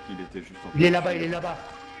insulter alors qu'il était juste en Il est là-bas, il est là-bas.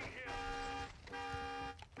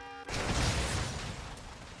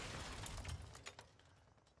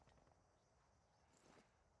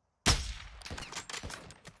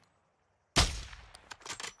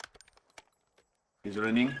 He's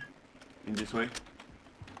running in this way.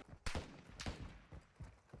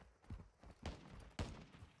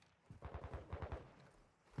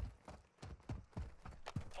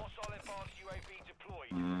 Hostile advanced UAV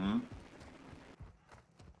deployed. Mhm.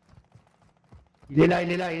 Il est là,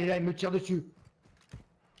 il est là, il est là, il me tire dessus.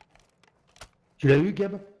 Tu l'as eu,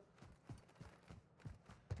 Gab?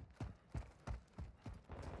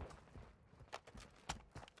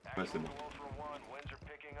 Ouais, c'est bon. Ultra One, winds are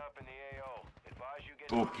picking up in the AO. Advise you get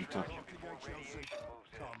Oh, to putain. extraction before radiation moves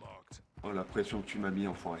in. Car marked. Oh, la pression que tu m'as mis,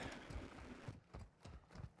 enfoiré.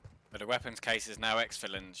 But the weapons case is now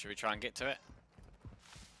exfilling. Should we try and get to it?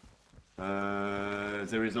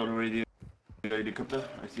 There is already a helicopter.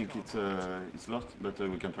 I think it's lost, but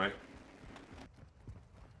we can try.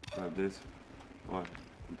 This. Ouais.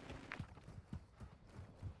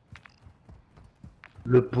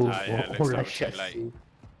 Le pauvre, Ah, yeah, on looks l'a like we're too chassé.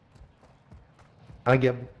 Hein,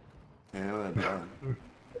 Gab? Eh ouais, bah,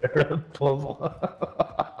 Le pauvre.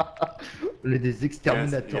 On est des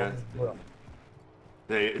exterminateurs. Yes, yes. Voilà.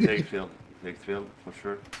 they exfilled for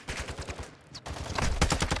sure.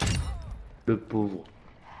 Le pauvre.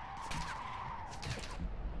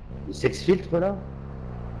 Le sex filtre là?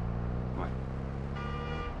 Ouais.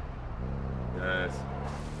 Yes.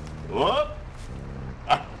 Oh!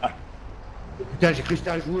 Putain, j'ai cru que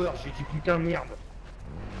c'était un joueur, j'ai dit putain merde.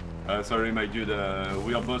 Sorry, my dude.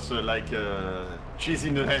 We are both like cheese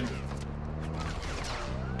in the hand.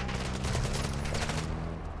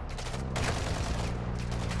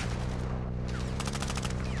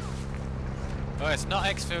 Oh, it's not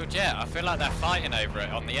exfilled yet. I feel like they're fighting over it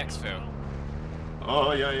on the exfil.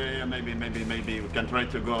 Oh yeah. Maybe we can try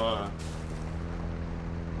to go.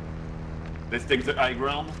 Let's take the high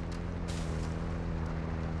ground.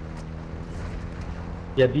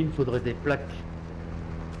 Gabi, il me faudrait des plaques.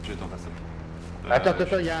 Je vais t'en passer.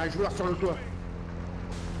 Attends, il y a un joueur sur le toit.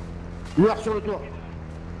 Joueur sur le toit.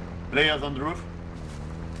 Players on the roof.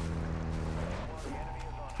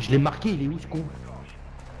 Je l'ai marqué, il est où ce con?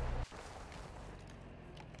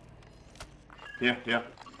 Here.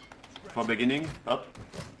 For beginning, up.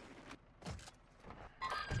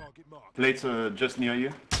 Target marked. Plates just near you.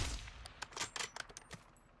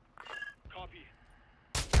 Copy.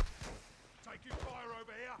 Taking fire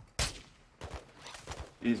over here.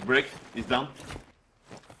 He's break. He's down.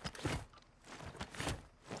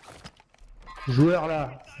 Joueur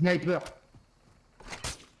là, sniper.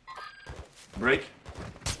 Break.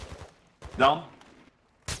 Down.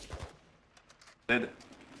 Dead.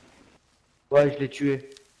 Ouais, je l'ai tué.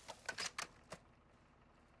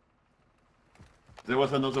 There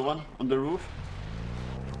was another one on the roof.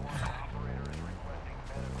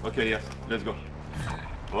 Okay, yes. Let's go.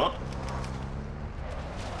 Hop.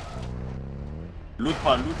 Loot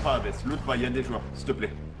pas, Abbess. Loot pas, il y a des joueurs, s'il te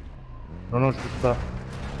plaît. Non, je peux pas.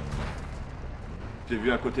 T'es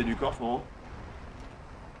vu à côté du corps, frérot?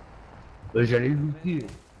 J'allais le looter.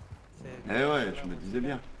 Eh ouais, je me disais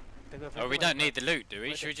bien. Oh, we don't need the loot, do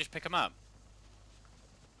we? Should we just pick them up?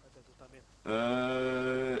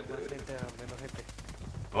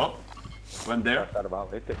 Oh, one there. Armado,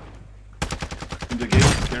 ¿viste? In the gate,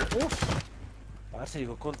 here. Ah, se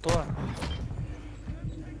llegó con toda.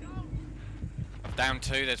 Down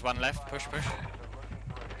 2, there's one left. Push, push.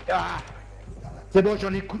 Ah. C'est bon,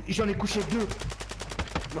 j'en ai couché 2.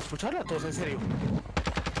 ¿Los escucharon a todos, en serio?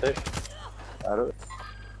 Sí. Claro.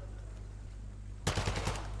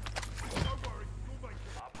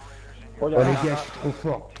 Oye, Oh les gars, je suis trop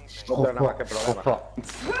fort. Je suis trop fort. Je suis trop fort.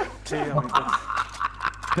 Sí, amigo.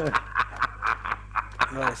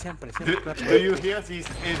 No, siempre, siempre. Do you hear this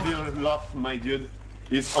evil laugh, my dude?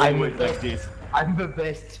 It's always like this. I'm the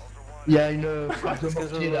best. Il y a une phrase de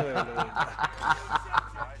mortier là.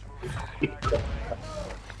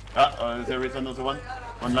 There is another one.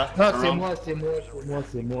 One last. Non, c'est around. moi, c'est moi, c'est moi,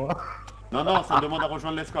 c'est moi. Non, non, ça me demande à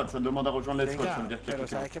rejoindre l'escouade. Ça me demande à rejoindre l'escouade. Ça veut Venga, dire qu'il y a pero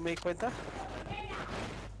quelqu'un. ¿sabes qué me di cuenta?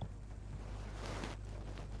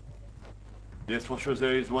 Yes, for sure,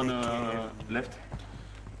 there is one left.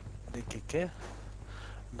 ¿De qué?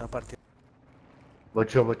 Una partida.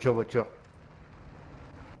 Voiture, voiture, voiture.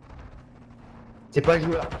 C'est pas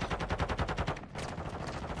joueur.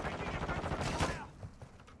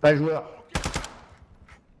 Pas joueur.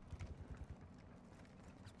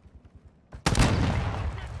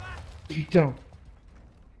 Putain.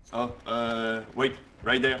 Oh, wait,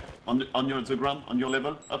 right there, on the ground, on your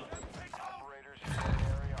level, up. Operators in that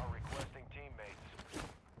area are requesting teammates.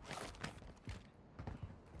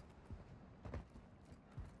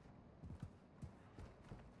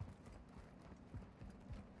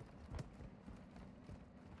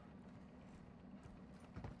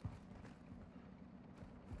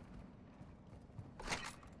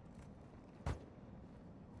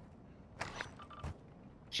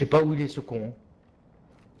 Je sais pas où il est ce con.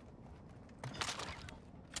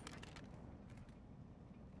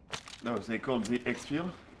 No, they called the exfil.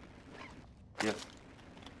 Yes.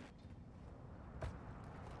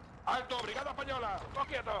 ¡Alto! ¡Brigada española! ¡Todo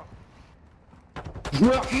quieto!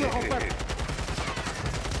 Joueur, joueur en face.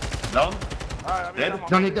 Down. Ah, Dead.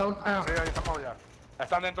 J'en ai down 1. Sí, ahí estamos ya.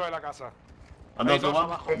 Están dentro de la casa. Another dos one,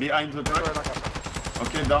 abajo. behind the Dentro de truck. la casa.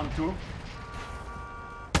 Okay, down 2.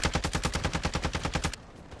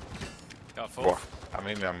 Got a Buah, fourth. a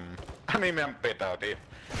mí me han petado, tío.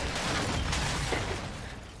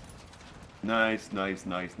 Nice, nice,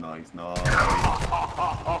 nice, nice, nice.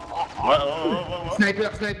 What?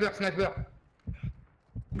 Sniper, sniper, sniper.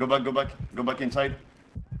 Go back, go back, go back inside.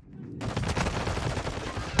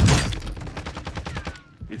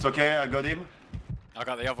 It's okay, I got him. I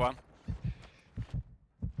got the other one.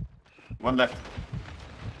 One left.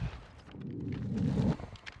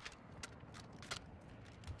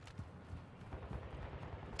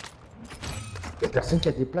 Y'a personne qui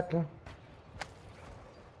a des plaques là.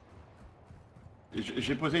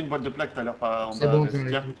 J'ai posé une boîte de plaques tout à l'heure par en C'est bas. bon, de- j'en ai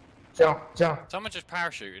Tiens. plus. Tiens, tiens. Someone just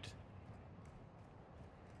parachuted.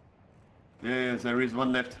 Yeah, there is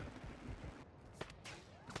one left.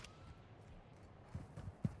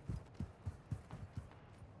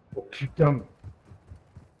 Oh putain.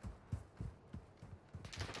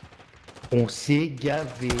 On s'est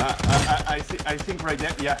gavé. I think right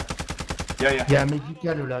there, yeah. Yeah, yeah. Il y a un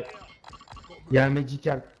médical là. Il y a un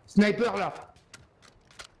médical. Sniper là.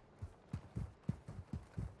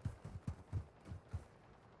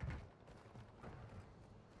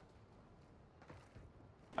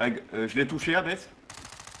 Je l'ai touché, Abbess.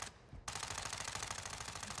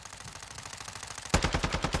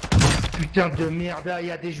 Putain de merde, il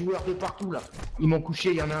y a des joueurs de partout là. Ils m'ont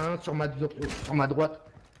couché, il y en a un sur ma droite.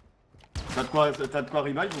 T'as de quoi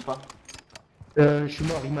revive ou pas? Je suis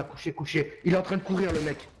mort, il m'a couché. Il est en train de courir le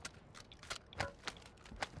mec.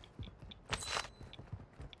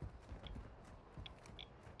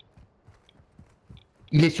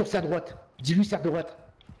 Il est sur sa droite. Dis-lui sa droite.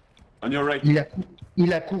 On your right.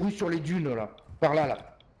 Il a couru sur les dunes là. Par là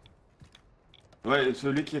là. Ouais,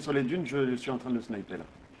 celui qui est sur les dunes, je suis en train de le sniper là.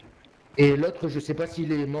 Et l'autre, je sais pas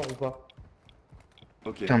s'il est mort ou pas.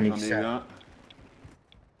 Ok, Putain, mais j'en ai ça- eu un.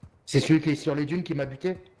 C'est celui qui est sur les dunes qui m'a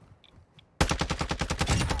buté.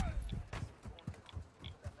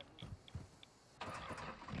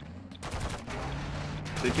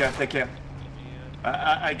 Take care, take care.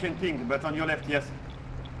 I can ping, but on your left, yes.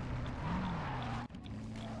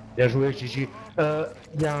 Bien joué, GG.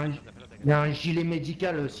 Il y a un gilet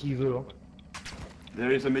médical s'il veut. Hein.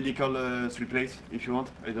 There is a medical three place if you want.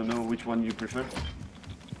 I don't know which one you prefer.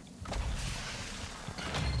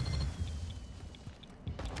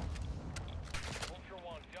 Ultra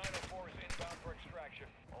One, Dino 4 is inbound for extraction.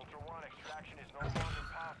 Ultra One, extraction is no longer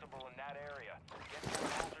possible in that area. Get to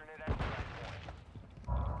an alternate extract point.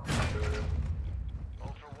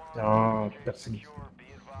 Ultra One, Putain, personne. Secure. Be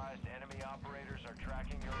advised, enemy operators are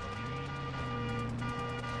tracking your location.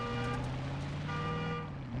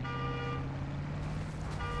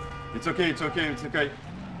 It's okay, it's okay, it's okay.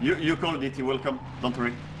 You called it, you will come. Don't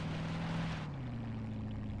worry.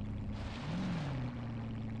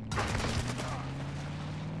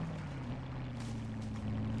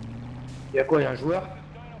 Y'a quoi, y'a un joueur?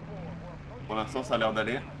 Pour l'instant, ça a l'air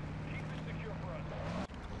d'aller.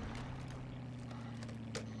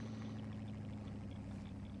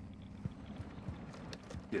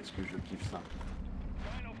 Qu'est-ce que je kiffe ça.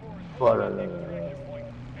 Oh là là là.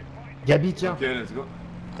 Gabi, tiens. Ok, let's go.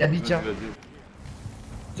 Gabi, tiens. Vas-y.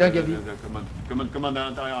 Tiens, Gabi. Commande à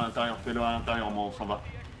l'intérieur, fais-le à l'intérieur, moi on s'en va.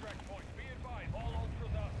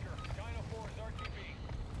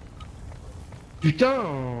 Putain.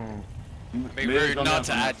 Be rude not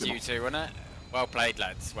to add you two, wouldn't it? Well played,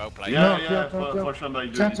 lads. Well played. Yeah, Non, yeah, tiens. for sure,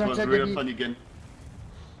 it Tiens, was tiens, real Gabi. fun again.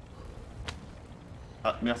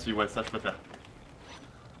 Ah, merci, ouais, ça je préfère.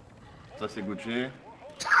 Ça c'est Gucci.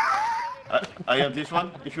 I have this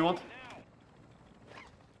one, if you want.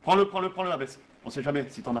 Prends-le, Abbess. On sait jamais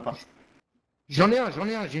si t'en as pas. J'en ai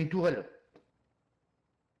un, j'ai une tourelle.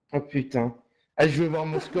 Oh putain. Ah, je veux voir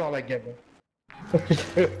mon score là, Gab.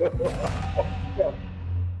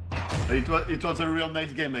 It was a real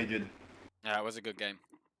nice game I did. Yeah, it was a good game.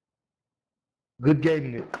 Good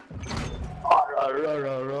game, mais. Oh là là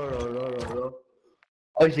là là là là là là.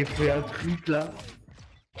 Oh, j'ai fait un truc là.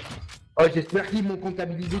 Oh, j'espère qu'ils m'ont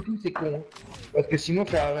comptabilisé tout, c'est con. Hein. Parce que sinon,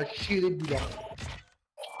 ça va chier les boules.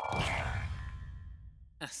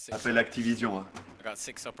 Six. Appelle Activision. Hein. I got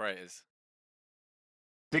 6 operators.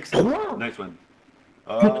 6? Trois? Nice one.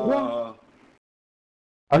 trois?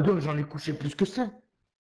 Ah non, j'en ai couché plus que ça.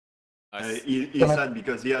 Nice. He's sad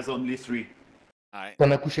because he has only 3. Alright.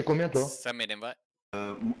 T'en as couché combien, toi? Send me an invite.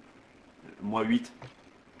 Moi 8.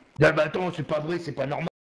 Ah bah attends, c'est pas vrai, c'est pas normal.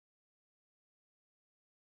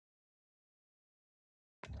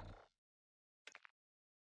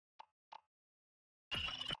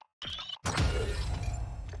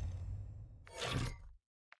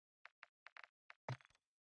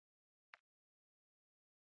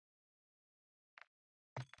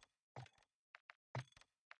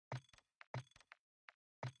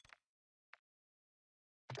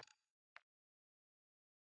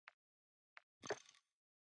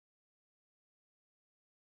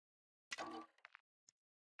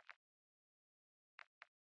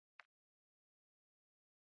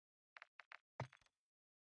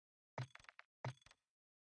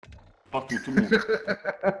 Partout, tout le monde.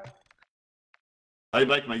 Hi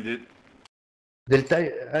back, my dude. Delta,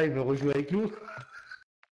 ah, il veut rejouer avec nous?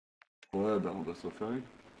 Ouais, bah on doit s'en faire une.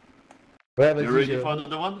 Ouais, You vas-y. ready for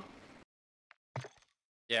another one?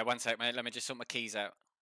 Yeah, one sec, mate. Let me just sort my keys out.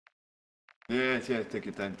 Yes, take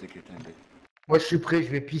your time, babe. Moi, je suis prêt,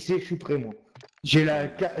 je vais pisser, je suis prêt, moi. J'ai la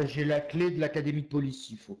clé de l'académie de police,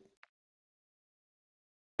 s'il faut.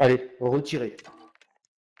 Allez, retirez.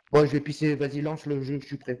 Bon, je vais pisser, vas-y, lance le jeu, je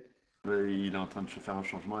suis prêt. Ouais, il est en train de faire un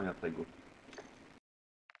changement et après go.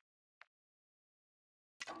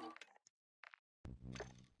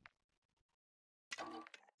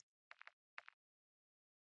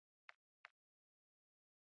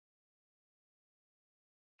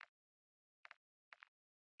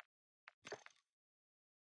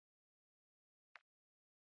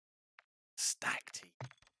 Stack team.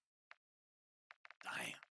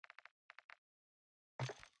 Damn.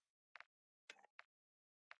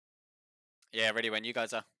 Yeah, ready when you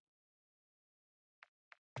guys are.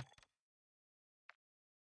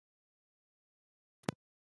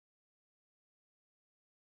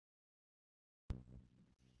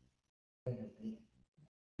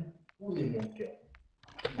 Où est mon cœur?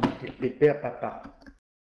 Pépère, papa.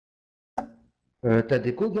 T'as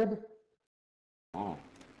déco, Gab? Oh.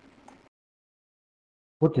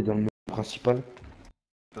 Oh, t'es dans le menu principal.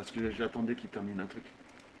 Parce que j'attendais qu'il termine un truc.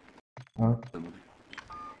 Hein? T'es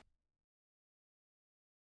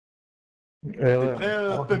Ouais.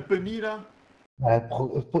 prêt, Pumpemy, là?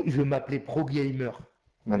 Je vais m'appeler Pro Gamer.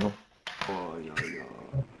 Maintenant. Oh, ya.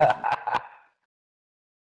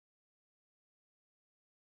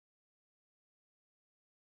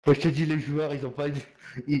 Moi, je te dis, les joueurs, ils ont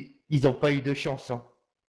pas eu de chance. Hein.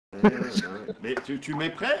 Ouais. Mais tu mets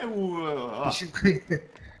prêt ou... Je suis prêt.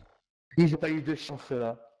 Ils ont pas eu de chance,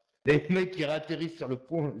 là. Les mecs qui réatterrissent sur le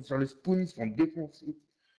spawn, ils se font défoncer.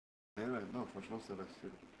 Ouais, non, franchement, ça va.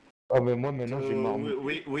 Ah, mais moi, maintenant, j'ai marre.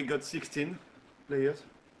 We got 16 players.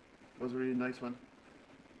 It was a really nice one.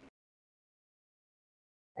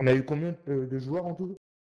 On a eu combien de joueurs en tout?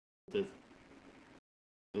 16.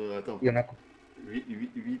 Attends. Il y en a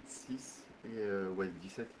 8, 6, Et ouais,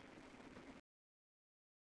 17.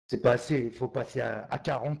 C'est pas assez, il faut passer à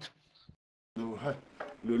 40. Ouais.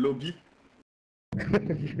 Le lobby.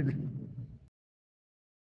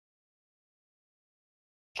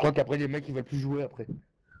 Je crois qu'après les mecs ils veulent plus jouer après.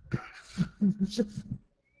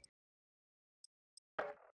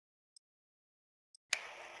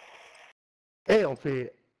 Eh,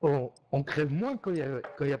 on crève moins quand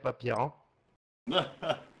il y a pas Pierre. Hein.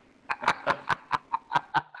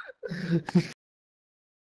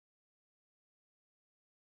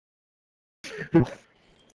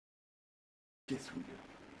 Qu'est-ce que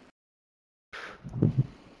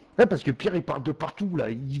Ouais, parce que Pierre il part de partout là,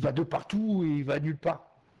 il va de partout et il va nulle part.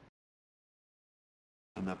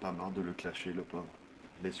 On n'a pas marre de le clasher, le pauvre.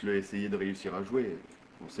 Laisse-le essayer de réussir à jouer.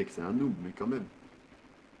 On sait que c'est un noob, mais quand même.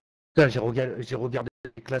 Putain, j'ai regardé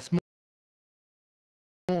les classements,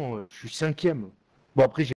 je suis 5ème. Bon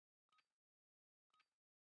après j'ai.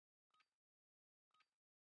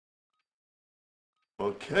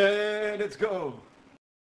 Ok, let's go.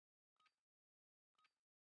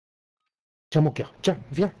 Tiens mon cœur, tiens,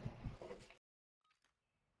 viens.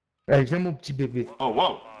 Allez, viens mon petit bébé. Oh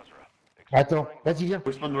wow. Attends, vas-y viens.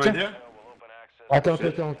 Postman right Tiens. there. Attends,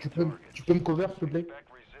 tu peux me cover s'il te plaît?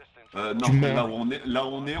 Non, Tu mets là un- où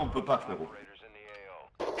on est, on peut pas, frérot.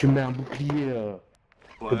 Tu mets un bouclier de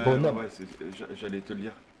bonhomme. Ouais, j'allais te le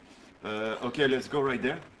dire. Ok, let's go right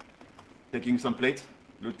there. Taking some plates.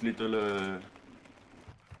 Loot little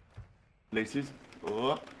places.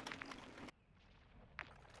 Oh.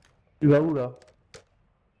 Tu vas où là?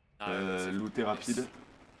 Looter rapide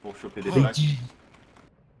pour choper des J'ai plaques. dit.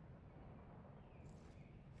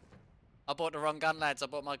 I bought the wrong gun, lads. I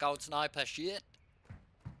bought my gold sniper. Shit.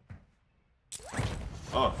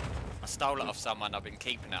 Oh, I stole it off someone. I've been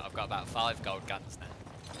keeping it. I've got about 5 gold guns now.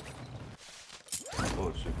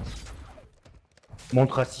 oh shit.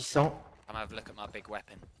 Montre à 600. Come have a look at my big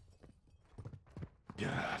weapon.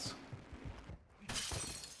 Yes.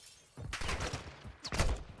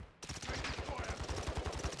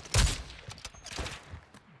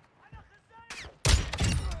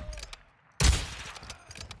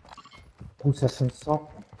 Trousse à 500.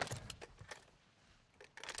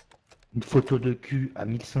 Une photo de cul à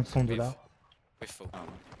 1500 $. We're full.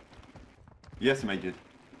 Yes, my dude.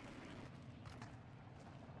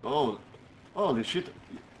 Oh, holy shit.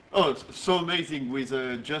 Oh, it's so amazing with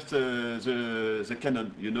just the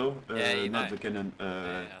cannon, you know? Yeah, you not know. the cannon.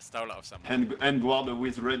 Yeah, I stole it off someone. Hand guard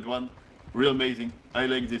with red one. Real amazing. I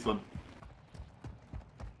like this one.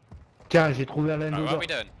 Tiens, j'ai trouvé un Right, Land what are we Rover.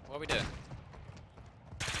 doing? What are we doing?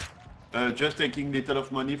 Just taking little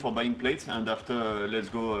of money for buying plates and after let's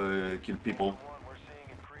go kill people.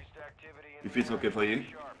 If it's okay for you.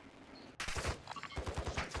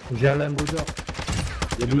 J'ai un Land Rover.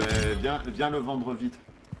 Il y a Eh des- ben, viens le vendre vite.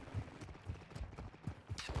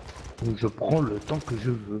 Donc je prends le temps que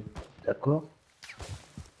je veux. D'accord?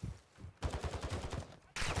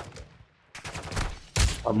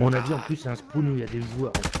 À mon avis, en plus, c'est un spawn où il y a des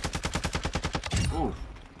joueurs. Oh.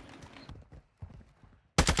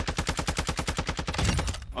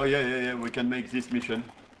 Oh yeah, we can make this mission.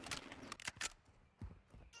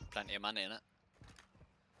 Plenty of money in it.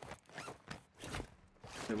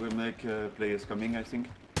 They will make players coming, I think.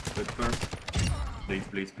 But first,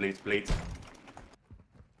 plates.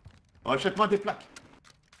 Oh, achète-moi des plaques.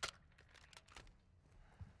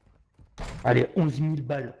 Allez, 11 000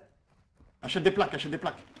 balles. Achète des plaques.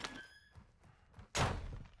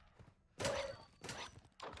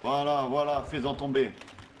 Voilà, fais-en tomber.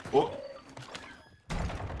 Oh,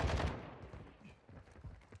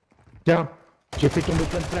 Tiens, j'ai fait tomber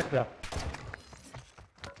plein de plaques là.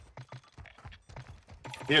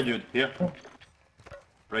 here dude, here.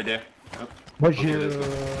 Right there. Hop. Moi j'ai Ok,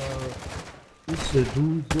 let's go. 10,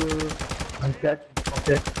 12, 24,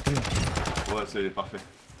 37. Ouais, c'est parfait.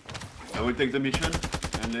 I will take the mission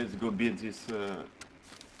and let's go beat this.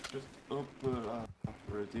 Just hop là.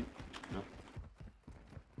 Ready? No.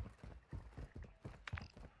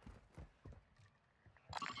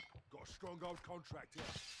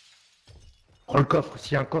 Prends le coffre,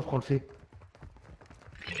 s'il y a un coffre, on le fait.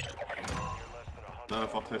 Non,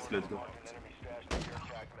 Fortress, let's go.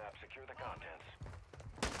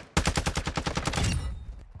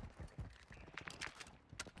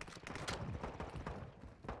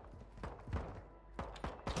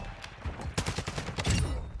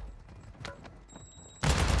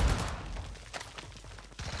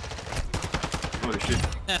 Holy shit.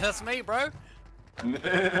 That's me, bro.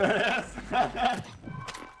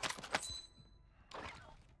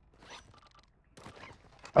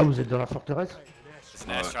 Ah, vous êtes dans la forteresse? There's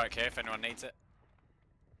an airstrike here if anyone needs it.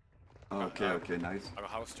 Okay, okay, nice. I got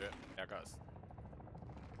holster it. Yeah, I got it.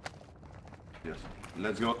 Yes.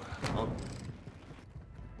 Let's go. Oh.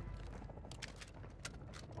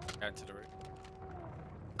 Going to the roof.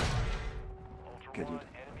 Ultra Okay, One, dude.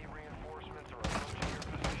 enemy reinforcements are approaching your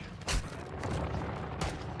position.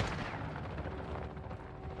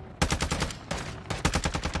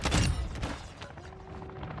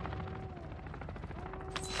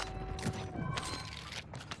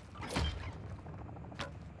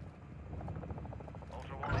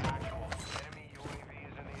 Ultra One, actual. Enemy UAV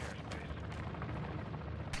is in the airspace.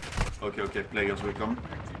 Okay, okay, players will come.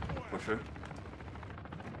 For sure.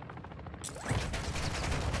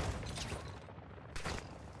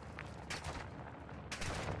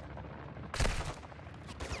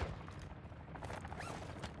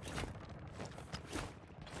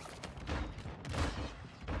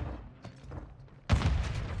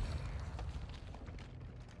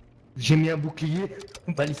 J'ai mis un bouclier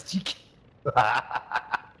balistique. Got a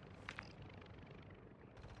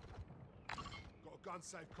gun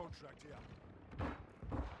safe contract here.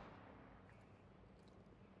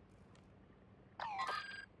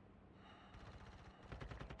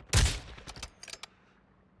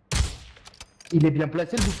 Il est bien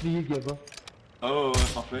placé le bouclier, Gava. Oh,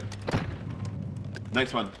 ouais, parfait.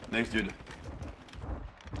 Nice one, nice dude.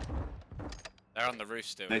 They're on the roof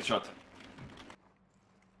still. Nice shot.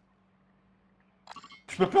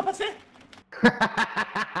 Je peux pas passer.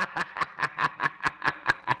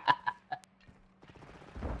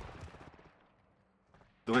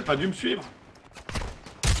 T'aurais pas dû me suivre.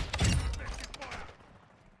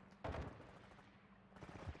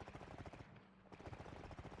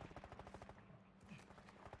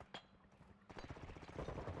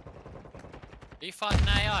 Are you fighting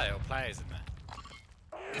AI or players in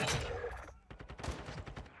there?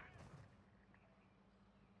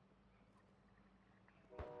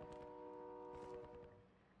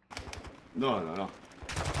 Non, non, non.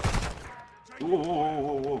 Oh, oh,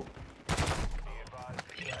 oh, oh, oh. Be advised,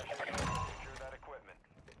 secure that equipment.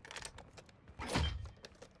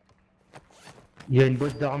 Il y a une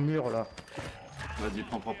boîte d'armure là. Vas-y,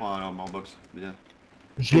 prends un armor box. Bien.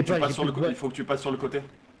 Je l'ai Tu pas, passes j'ai sur plus le de côté. Il boîte. faut que tu passes sur le côté.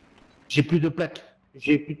 J'ai plus de plaques.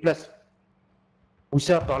 J'ai plus de place. Où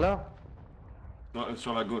ça, par là? Non,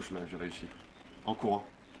 sur la gauche, là, j'ai réussi. En courant.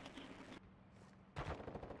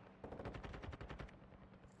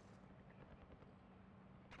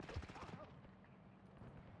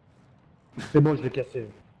 C'est bon, je l'ai cassé.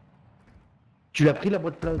 Tu l'as pris la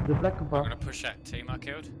boîte de plaques ou pas? I'm gonna push that team I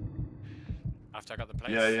killed. After I got the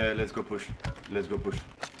place. Yeah, yeah, let's go push. Let's go push.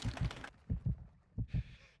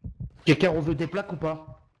 Quelqu'un veut des plaques ou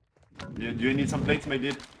pas? Do you need some plates, my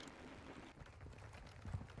dude?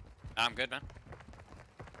 I'm good, man.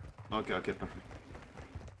 Ok, ok, parfait.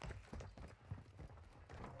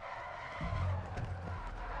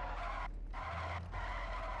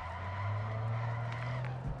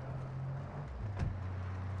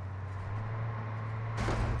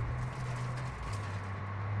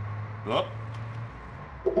 Oh,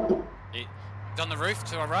 He's on the roof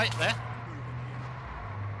to our right there.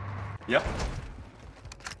 yep.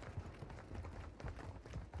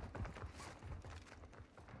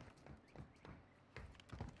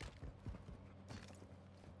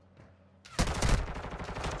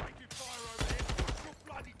 Taking fire overhead. What's your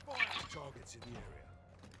bloody fire? Targets in the area.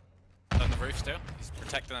 He's on the roof still. He's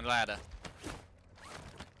protecting the ladder.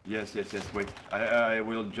 Yes, yes, yes, wait. I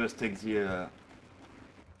will just take the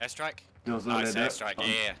Airstrike? those Nice ladder. airstrike, Oh.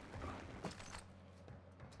 yeah.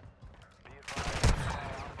 Be advised,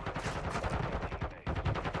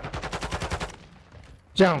 teammates.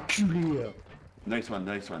 Tiens, enculé. Nice one,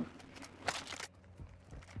 nice one.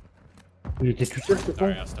 Il était tout seul, ce con.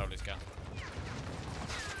 Sorry, I stole his gun.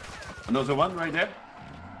 Another one right there.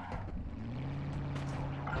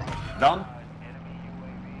 Down. Enemy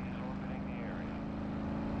UAV is orbiting the area.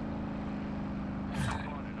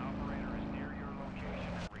 An operator is near your location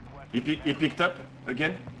and requesting He picked up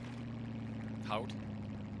again. Hold.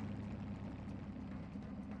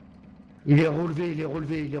 Il est relevé, il est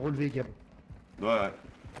relevé, il est relevé, Gab. Ouais, ouais.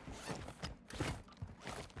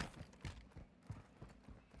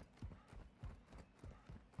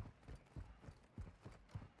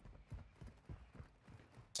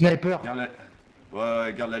 Sniper. Garde la... Ouais,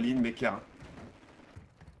 ouais, garde la ligne, mais clair. Hein.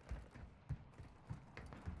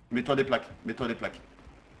 Mets-toi des plaques, mets-toi des plaques.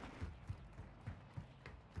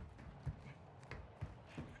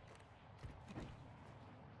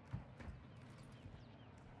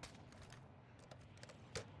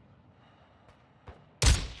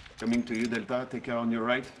 Coming to you, Delta. Take care on your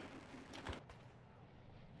right.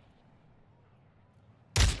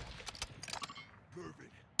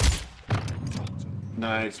 Moving.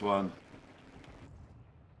 Nice one.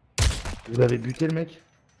 Vous l'avez buté le mec?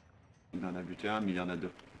 Il en a buté un, mais il y en a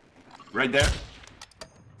deux. Right there.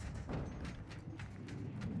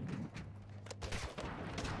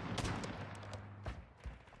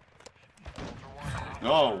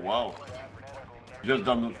 Oh, wow. Just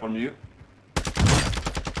down from you.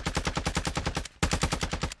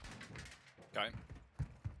 Go.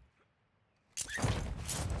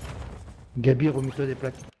 Gabi, remets-toi des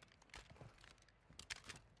plaques.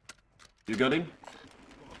 You got him?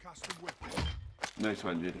 Got a custom weapon. Nice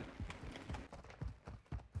one, dude.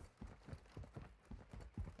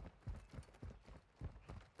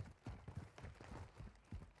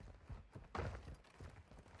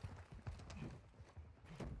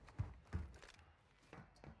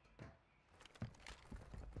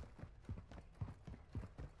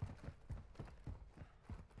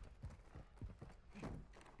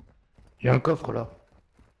 Il y a un coffre là.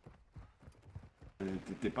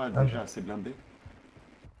 T'étais pas déjà assez blindé?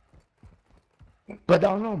 Pas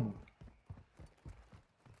d'argent. Moi.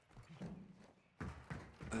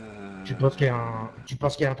 Tu penses qu'il y a un... Tu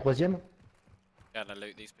penses qu'il y a un troisième? Gotta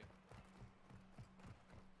loot these people.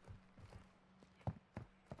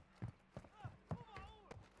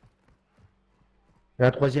 Il y a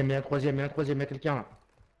un troisième, il y a un troisième, il y a un troisième, il y a quelqu'un là.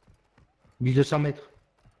 1200 mètres.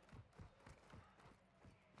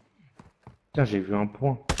 Putain, j'ai vu un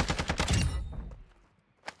point.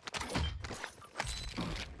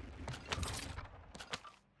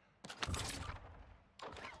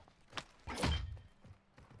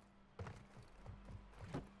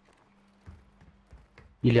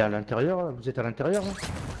 Il est à l'intérieur, là. Vous êtes à l'intérieur là?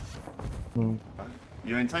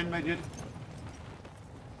 You inside, my dude?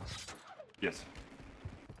 Yes.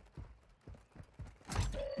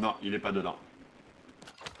 Non, il est pas dedans.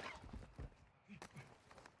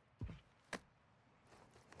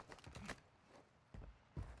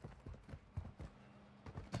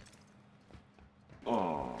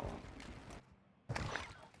 Oh.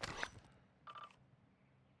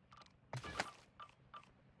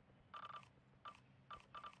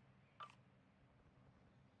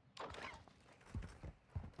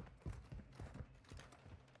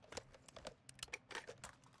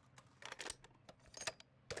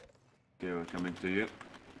 Okay, we're coming to you.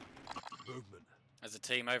 Movement. There's a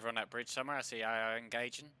team over on that bridge somewhere. I see AI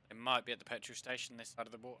engaging. It might be at the petrol station this side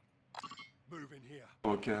of the water. Move in here.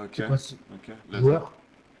 Ok, ok. C'est quoi ce Ok. let's joueur?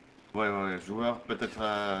 go. Ouais, joueur, peut-être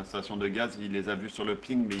à la station de gaz, il les a vus sur le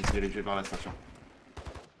ping, mais il se dirigeait vers la station.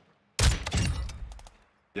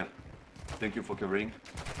 Yeah. Thank you for covering.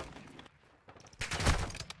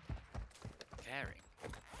 Caring.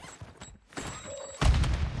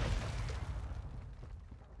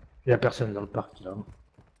 Il y a personne dans le parc là.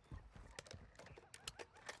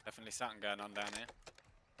 Definitely something going on down here.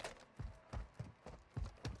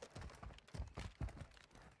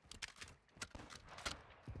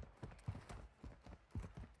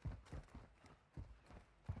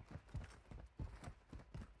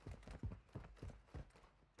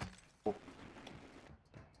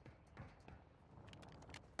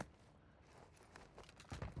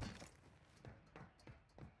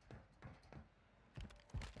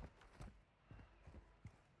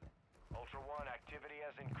 Ultra One, activity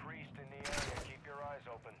has increased in the area. Keep your eyes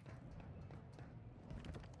open.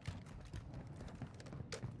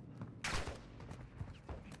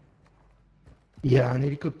 Il y a un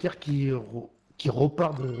hélicoptère qui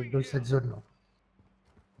repart de cette zone là.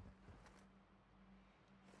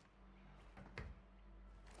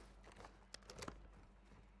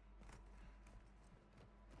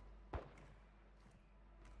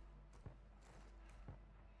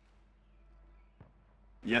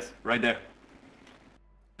 Yes, right there.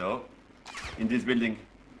 So, in this building.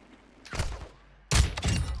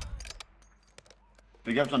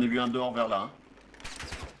 Fais gaffe, j'en ai vu un dehors vers là. Hein.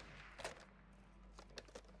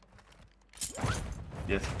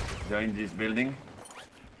 Yes, they're in this building.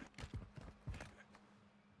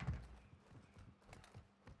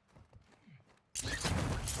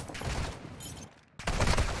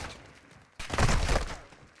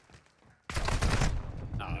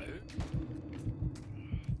 No.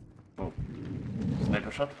 Oh,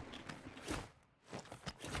 sniper shot.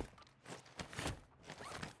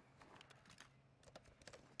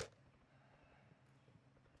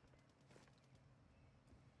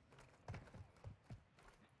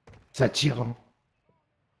 Ça tire. Hein.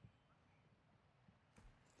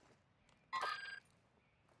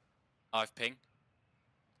 I've ping.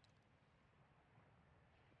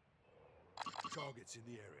 Targets in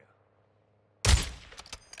the area.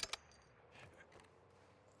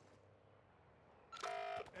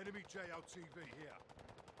 Enemy JLTV here.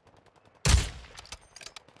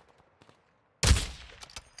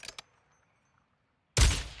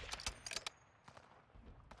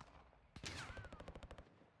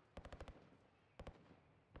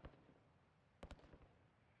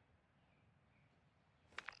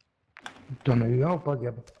 T'en as eu un ou pas,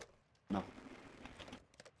 Gab? Non.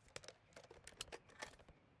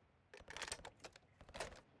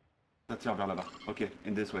 Ça tire vers là-bas. Ok,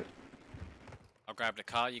 in this way. I'll grab the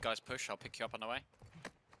car, you guys push, I'll pick you up on the way.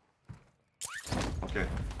 Ok.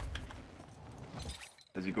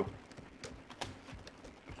 Vas-y, go.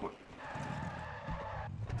 Ouais.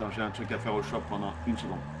 Attends, j'ai un truc à faire au shop pendant une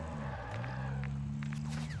seconde.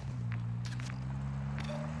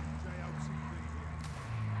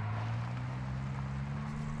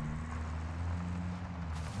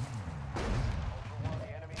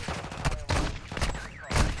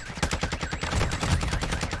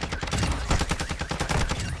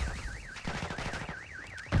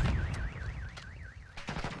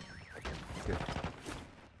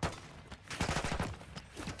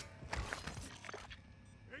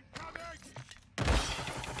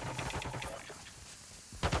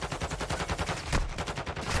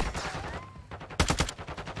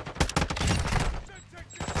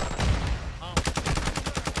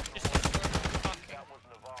 That was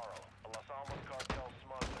Navarro, a Los Alamos cartel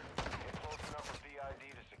smuggler. Get close enough with BID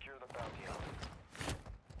to secure the bounty on him.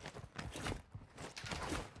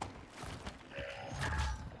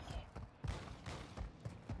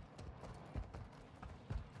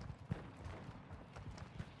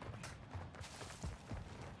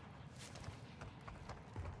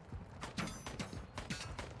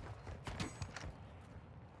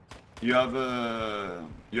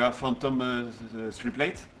 You have Phantom three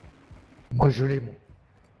plate? Moi, je l'ai, moi.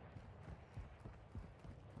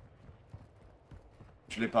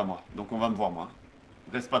 Je l'ai pas moi, donc on va me voir moi.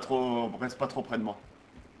 Reste pas trop près de moi.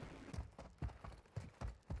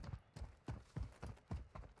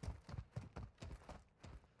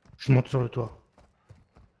 Je monte sur le toit.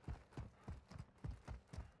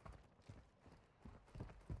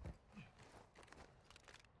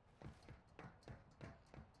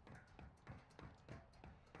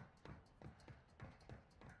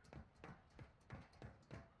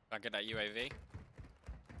 Can I get that UAV?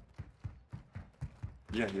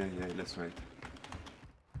 Yeah, let's wait.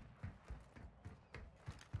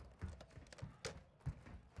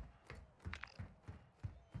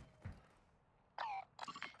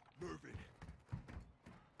 Moving.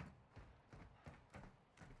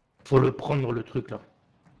 Faut le prendre, le truc, là.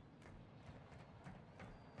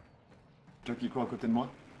 Toi qui court à côté de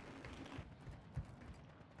moi.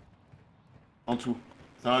 En dessous.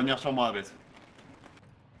 Ça va venir sur moi, Abès.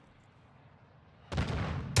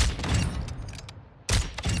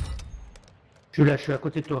 Je suis là, je suis à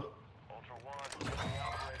côté de toi. Ultra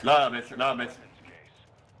One, Là, Abès, là, Abès. in this case.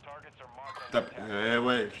 Targets are marked on Tape. your map.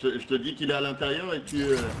 Ouais, je te dis qu'il est à l'intérieur et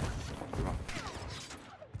tu... I'm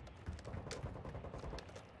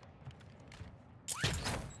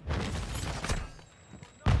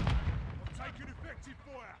taking effective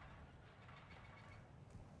fire.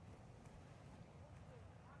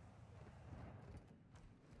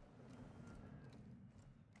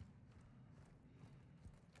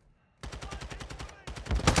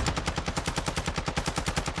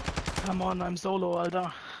 Come on, I'm solo,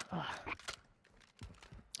 Alter.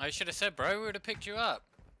 I should have said, bro, we would have picked you up.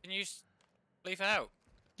 Can you leave out?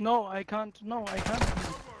 No, I can't. No, I can't.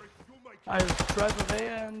 Don't worry, you'll make it. I drive away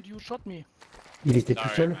and you shot me. Il était tout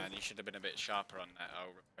Sorry, seul. man, you should have been a bit sharper on that.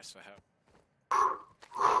 I'll request for help.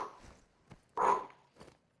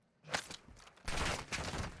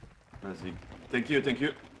 Vas-y. Thank you, thank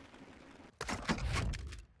you.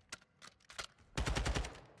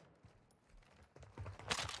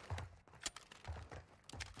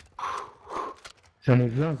 J'en ai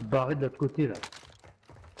vu un se barrer de l'autre côté, là.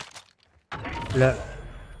 Là.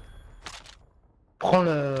 Prends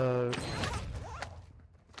le...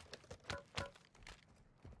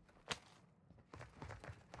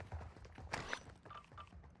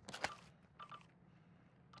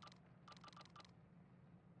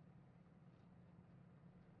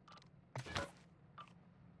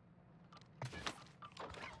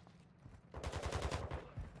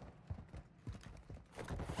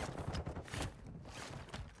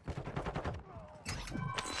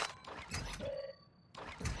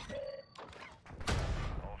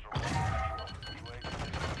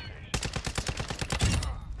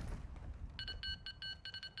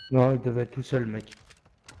 Non, il devait être tout seul, mec.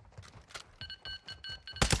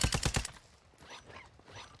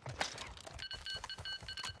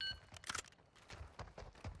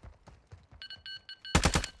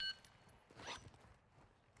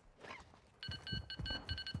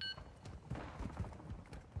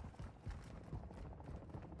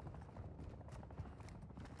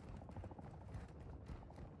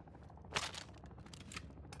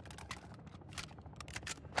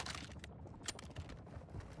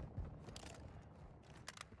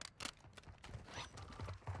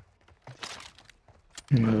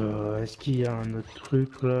 Est-ce qu'il y a un autre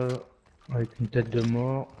truc là avec une tête de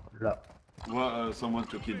mort? Là. Someone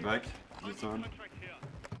took it back. This one.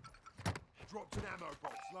 Dropped an ammo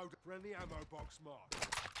box. Load friendly ammo box mark.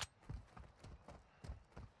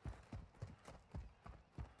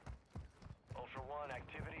 Ultra One,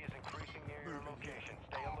 activity is increasing near your location.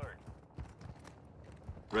 Stay alert.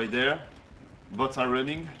 Right there. Bots are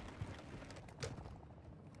running.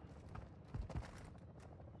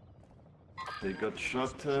 They got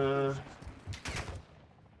shot.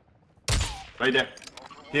 Right there.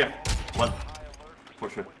 Here. One. For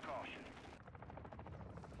sure.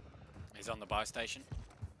 He's on the buy station.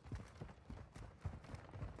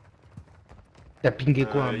 T'as pingé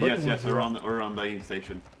quoi un bot Yes, ou un yes, joueur? around the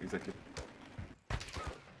station. Exactly.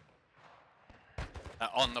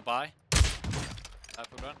 On the buy.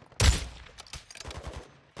 Purple gun.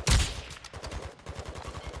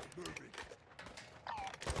 Moving.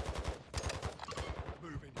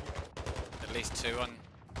 Moving here. At least 2 on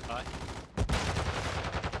buy.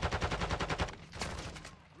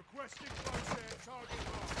 Requesting close air target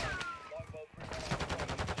mark.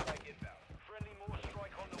 Friendly more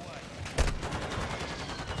strike on the way.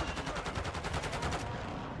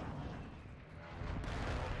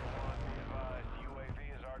 UAV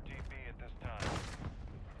is RTB at this time.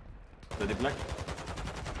 T'as des plaques?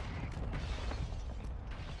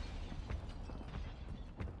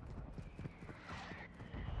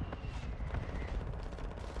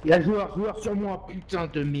 Il y a joueur sur moi, putain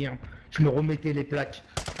de merde. Je me remettais les plaques.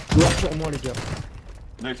 Joueur sur moi les gars.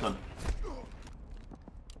 Nice one.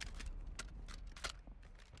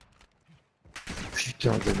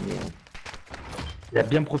 Putain de merde. Il a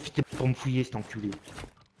bien profité pour me fouiller cet enculé.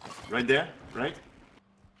 Right there, right?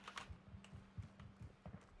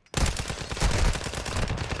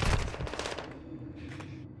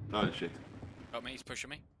 Oh shit. Got me, he's pushing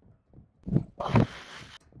me.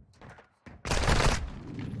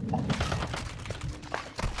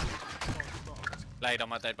 Laid on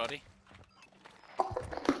my dead body.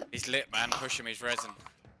 He's lit, man. Push him, he's resin.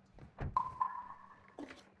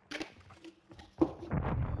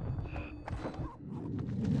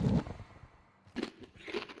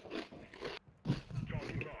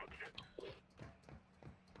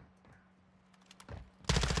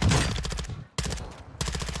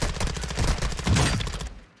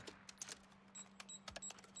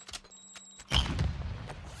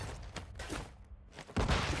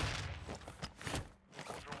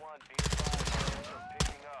 Ultra One, be advised, are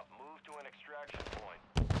picking up. Move to an extraction point.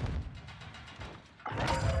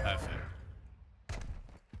 Perfect.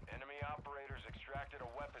 Enemy operators extracted a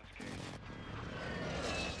weapons case.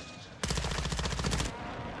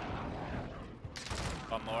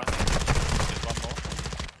 One more, I think. Just one more.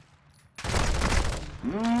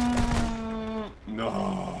 No.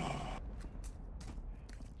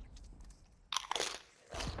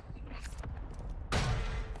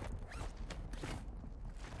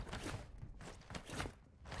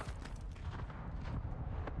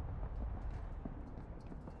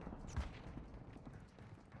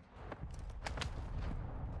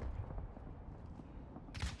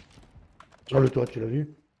 Sur le toit, tu l'as vu?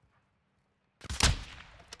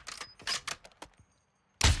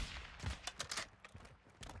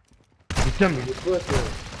 Putain mais les potes...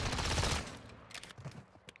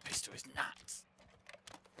 Pistol is nuts.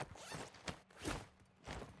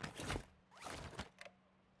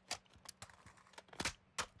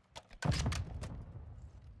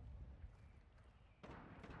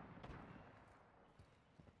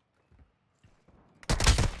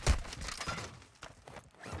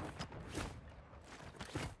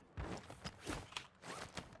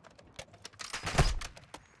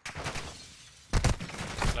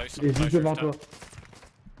 Close, Il est juste devant close, toi.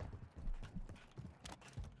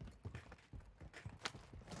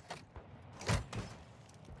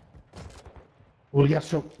 Oh, regarde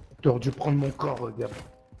sur... T'aurais dû prendre mon corps, regarde.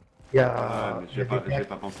 Il y a... Ah, mais il y a des j'ai plaques.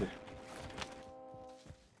 pas pensé.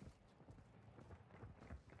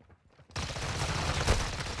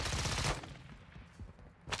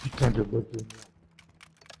 Putain de bot de merde.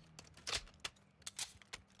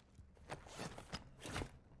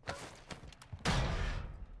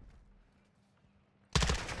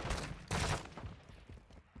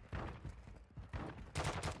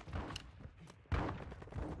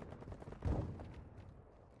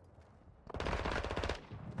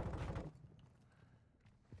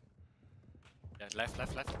 Yeah, left,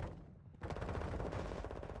 left, left.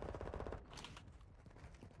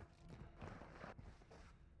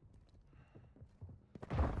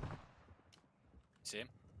 See him?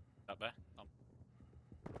 Up there? Oh.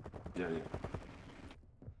 Yeah, yeah.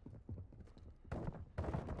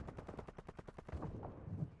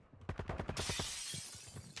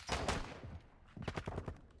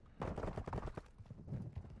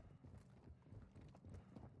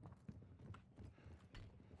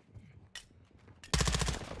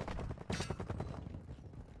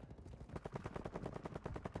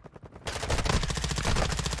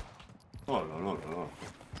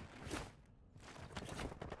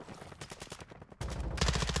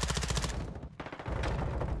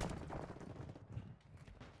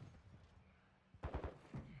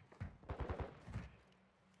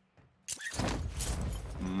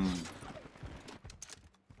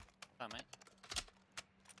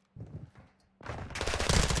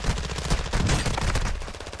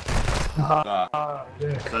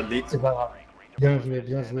 Yeah. Sadly, C'est pas grave. Bien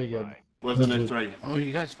joué, Gab. was a nice try. Oh,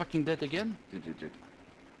 you guys fucking dead again?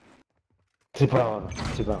 C'est pas grave,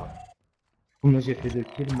 c'est pas grave. Moi j'ai fait 2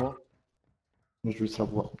 kills, moi. Mais je veux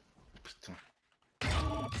savoir. Putain.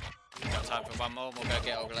 Got time for one more, we'll go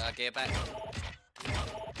get all our gear back.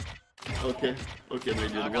 Okay, okay,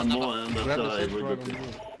 maybe I got one more another. and Grab after the I safe will right go on to... you.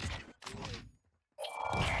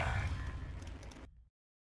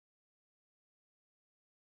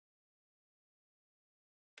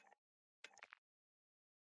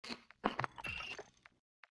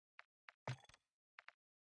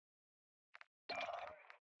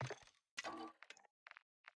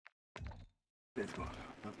 Let's go.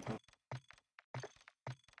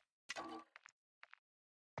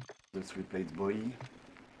 Let's replay the boy.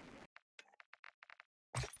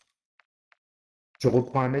 Je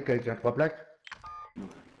reprends un mec avec un 3 plaques.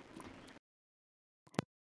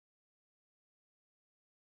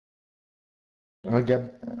 Un Gab.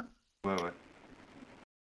 Ouais, ouais.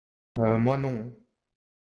 Moi non.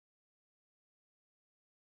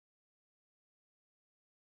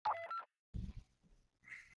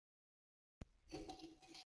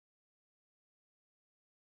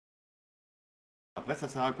 Après, ça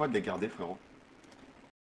sert à quoi de les garder, frérot?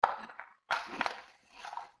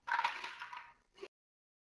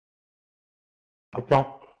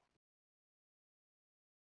 Attends.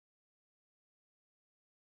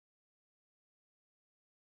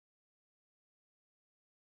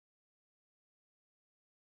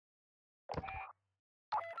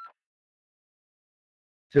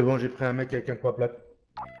 C'est bon, j'ai pris un mec avec un 3 plaques.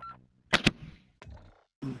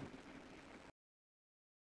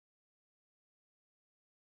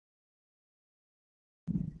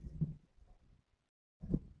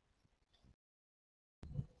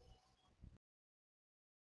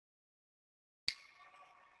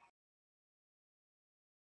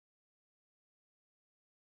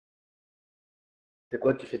 C'est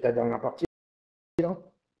quoi, tu fais ta dernière partie là?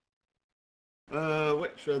 Ouais,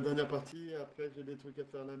 je suis à la dernière partie, après j'ai des trucs à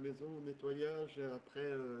faire à la maison, nettoyage, et après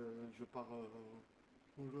je pars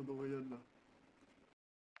rejoindre Ryan là.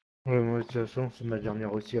 Ouais, moi de toute façon, c'est ma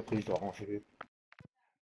dernière aussi, après je dois ranger.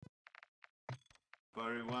 For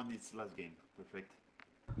everyone, it's last game. Perfect.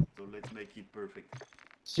 So let's make it perfect.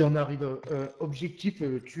 Si on arrive, objectif,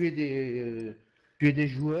 tuer des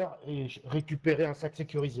joueurs et récupérer un sac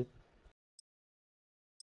sécurisé.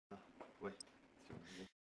 Ouais.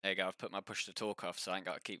 There you go, I've put my push to talk off so I ain't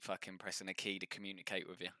got to keep fucking pressing a key to communicate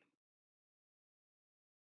with you.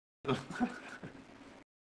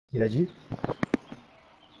 Il a dit?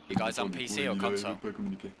 You guys on PC or console?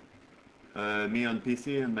 Me on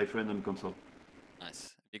PC and my friend on console.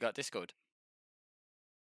 Nice. You got Discord?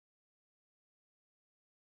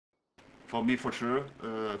 For me, for sure.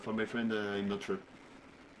 For my friend, I'm not sure.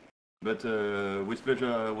 But with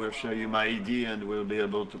pleasure, I will share you my ID and we'll be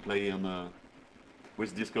able to play on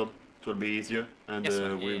with Discord. It will be easier, and Yes,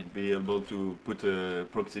 sir, we'll yeah. be able to put a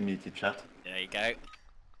proximity chat. There you go.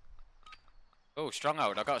 Oh,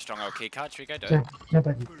 stronghold. I got a stronghold key card. Should we go do Tiens, it? tiens,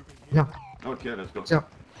 Paddy. Viens, Okay, let's go. tiens.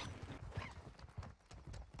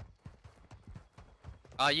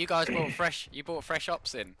 Oh, you guys bought fresh. You bought fresh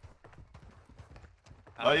ops in.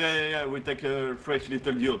 Oh yeah. We take a fresh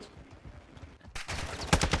little yacht.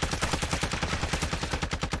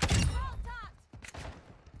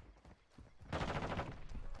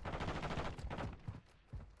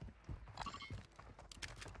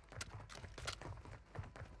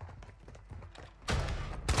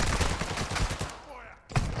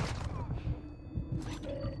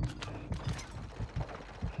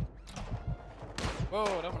 Whoa,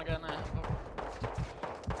 I don't want to go in there. Oh.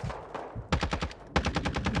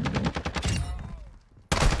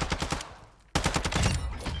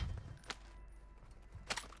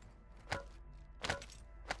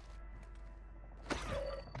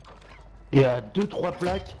 Il y a 2-3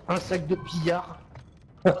 plaques, un sac de pillard.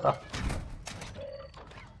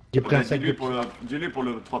 J'ai pris un sac de pillard. Dis-lui pour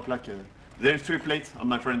le 3 plaques. There's 3 plates on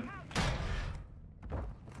my friend.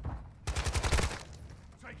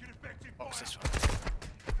 What was this one?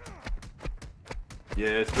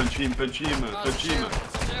 Yes, punch him, punch him, Oh, punch him.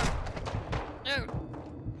 shoot.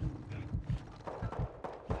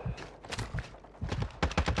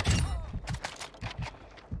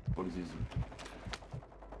 What is this?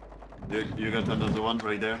 You got another one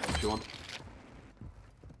right there if you want.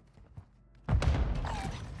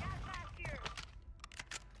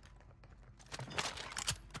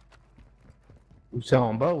 Ou ça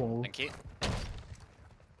en bas ou en haut? Thank you.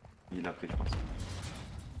 Il a pris, je pense.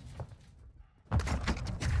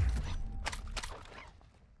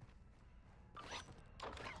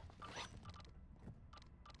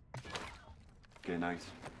 Ok,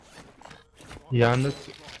 nice. Il y a un autre.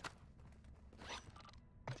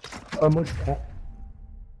 Ah, moi je prends.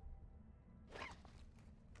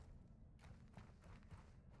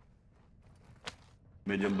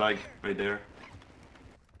 Medium bag, right there.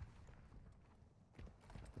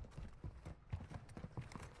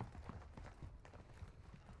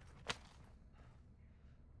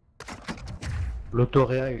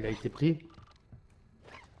 L'autoréa, il a été pris.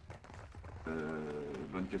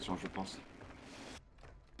 Bonne question, je pense.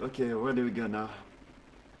 Ok, where do we go now?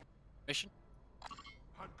 Mission?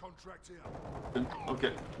 Hunt contract here.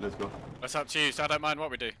 Okay, let's go. That's up to you, so I don't mind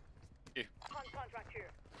what we do. Hunt contract here.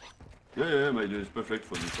 Yeah, my dude, it's perfect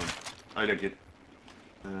for this one. I like it.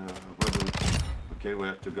 Where do we... Okay, we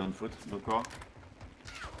have to go on foot, no car.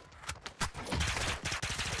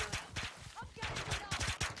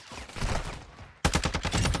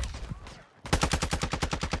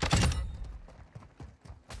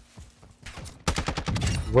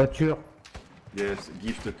 Voiture. Yes,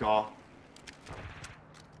 gift the car.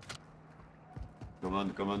 Come on.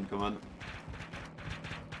 Taking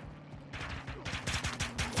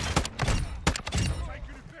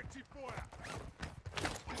effective fire.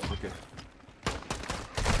 Okay.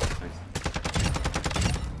 Nice.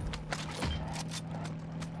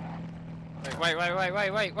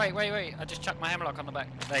 Wait. I just chucked my hammerlock on the back.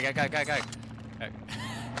 There you go. Go.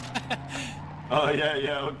 Oh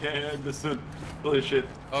yeah, okay, I understood. Holy shit.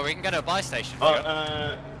 Oh, we can go to a buy station.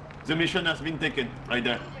 Oh, the mission has been taken, right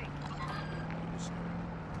there.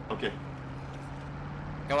 Okay.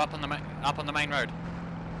 Go up on the main road.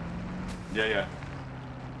 Yeah.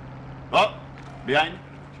 Oh, behind.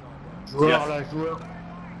 Joueur Yes. là, joueur.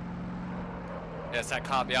 Yeah, it's that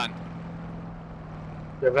car behind.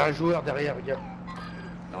 Il y avait un joueur derrière, regarde.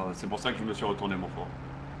 Oh, c'est pour ça que je me suis retourné, mon frère.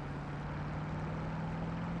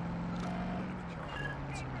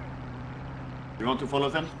 You want to follow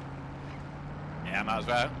them? Yeah, might as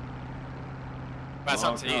well. But it's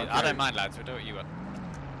up to you. I okay. don't mind, lads. We'll do what you want.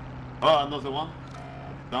 Oh, another one.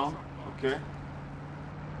 Down. Okay.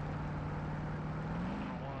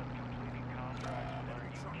 Ultra One, completing contracts will earn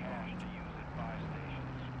you cash to use at buy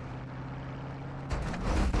stations.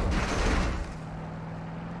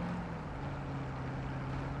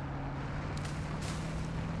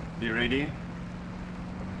 Be ready.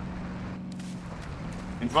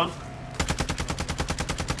 In front.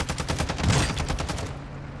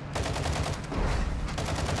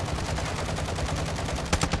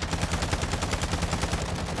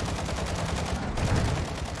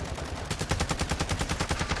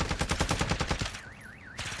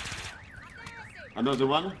 Another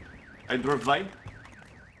one. I drove by.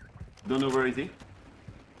 Don't know where is he.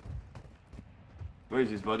 Where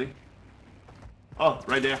is his body? Oh,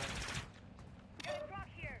 right there. Truck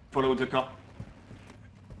here. Follow the car.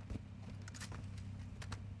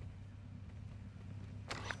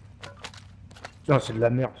 Putain, c'est de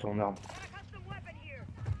la merde son arme. Got a custom weapon here.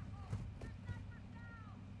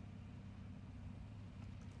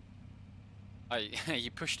 Oh,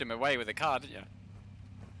 you pushed him away with the car, didn't you?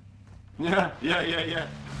 Yeah.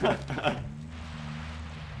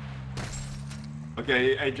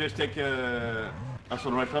 Okay, I just take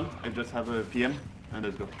assault rifle. I just have a PM and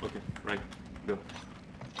let's go. Okay, right, go.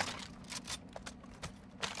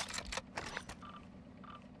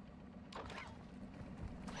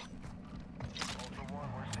 Ultra One,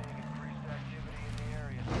 we're seeing increased activity in the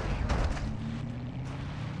area. Stay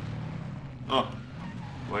sharp. Oh,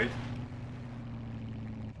 wait.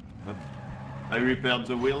 I repaired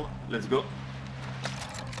the wheel. Let's go.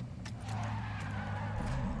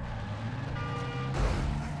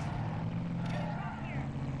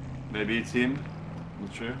 Maybe it's him.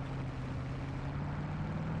 Not sure.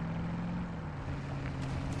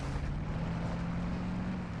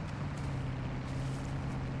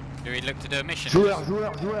 Do we look to do a mission?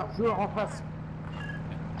 Joueur en face.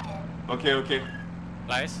 Okay.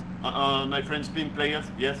 Players? My friend's pin players.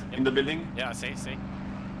 Yes, in the building. Yeah, I see.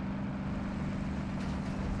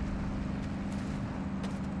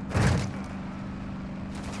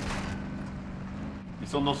 Ils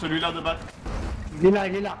sont dans celui-là de bas. Il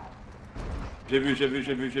est là. J'ai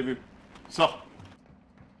vu. Sors.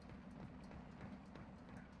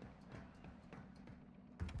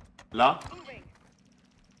 Là. Moving.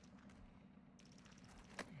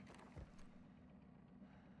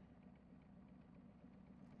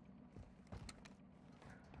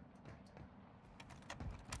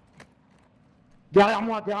 Derrière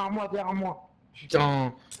moi.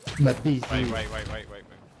 Putain, ma baisée. Wait.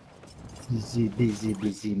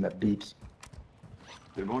 Baisée, ma babes.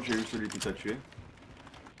 C'est bon, j'ai eu celui qui t'a tué.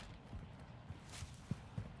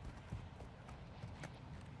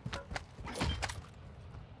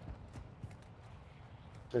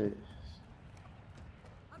 C'est-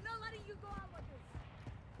 I'm not letting you go out like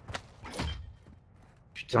this.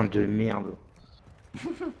 Putain de merde.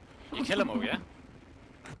 You kill them all, yeah?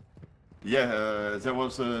 Yeah, there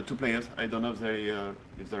was 2 players. I don't know if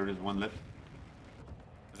there is one left.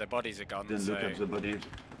 Their bodies are gone, Didn't so... look at the body.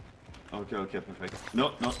 Okay, okay, perfect.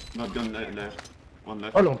 No, no, not gun left. One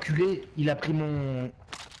left. Oh l'enculé, il a pris mon...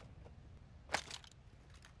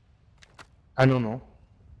 Ah non, non.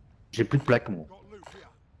 J'ai plus de plaque, moi. Got loot here.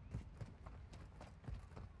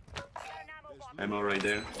 Got an ammo box. Ammo right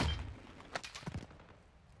there.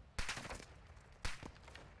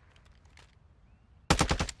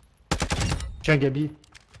 Tiens, Gabi,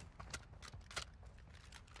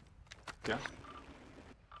 Tiens.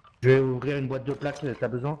 je vais ouvrir une boîte de plaques, t'as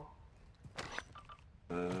besoin?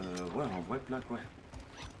 Ouais, en vrai plaque, ouais.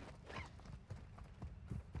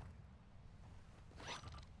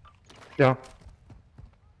 Tiens.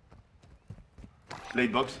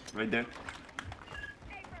 Plate box, right there.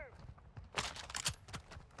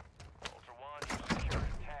 Ultra One, you secured a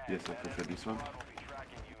tag. Yes, I prefer this one. Squad will be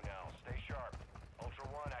tracking you now. Stay sharp. Ultra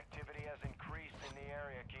One, activity has increased in the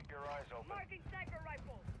area. Keep your eyes open. Marking sniper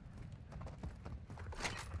rifle.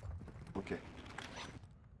 Okay.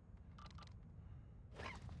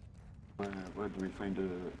 Where do we find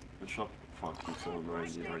the shop? Fuck, it's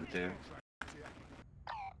already right there.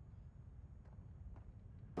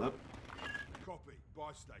 Up. Copy.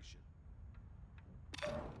 Buy station.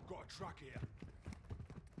 Got a truck here.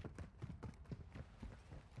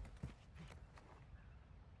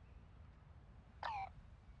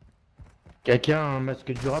 Quelqu'un a un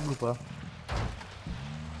masque durable ou pas?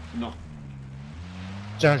 Non.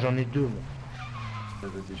 Tiens, j'en ai deux, moi.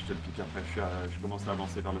 Vas-y, je te le pique après. Je commence à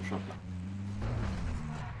avancer vers le shop là.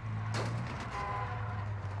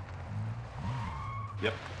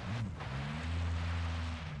 Yep.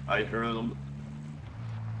 I heard.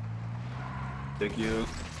 Thank you.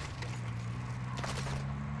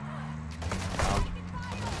 Ouch.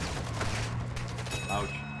 Ouch.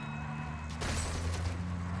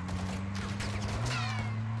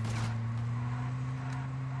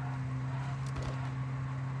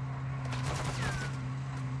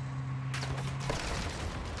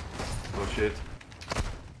 Oh shit.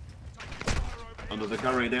 Under the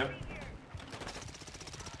car right there.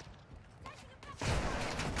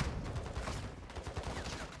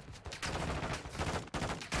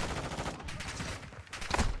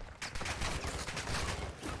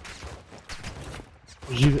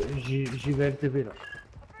 J'y vais LTV là.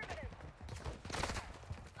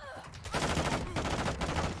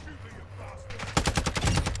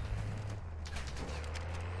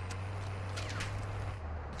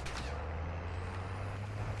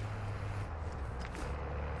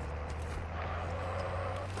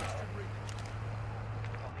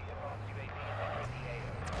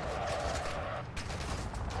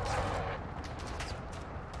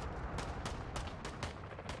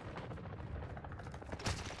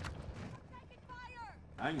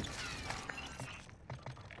 Aïe.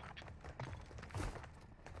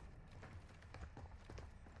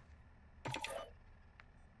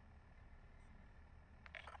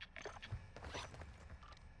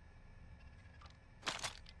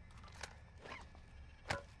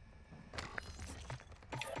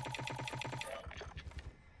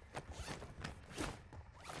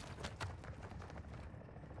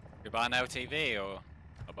 You buy an LTV or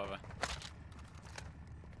bother?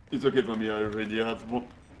 It's okay for me, I already had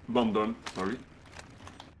one done, sorry.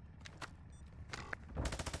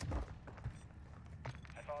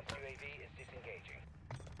 Advanced UAV is disengaging.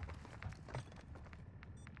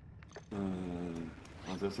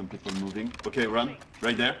 Oh, there's some people moving. Okay, run,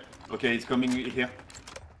 right there. Okay, it's coming here.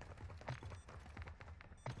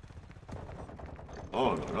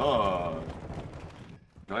 Oh là là!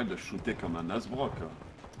 J'arrête de shooter comme un Asbrock.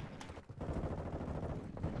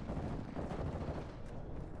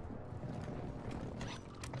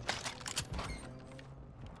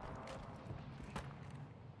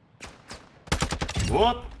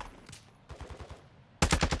 What?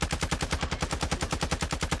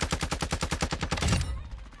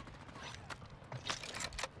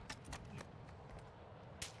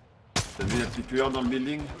 T'as vu la petite lueur dans le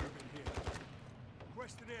building?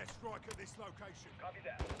 Request an airstrike at this location. Copy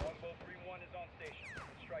that. Longbow 3-1 is on station.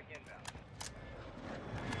 Strike inbound.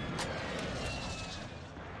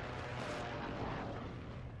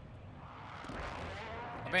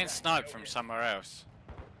 I'm being sniped from somewhere else.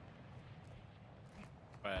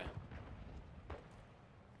 Where?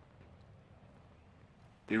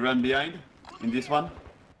 He ran behind in this one.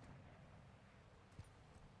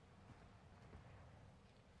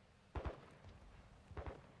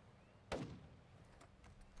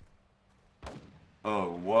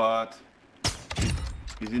 What?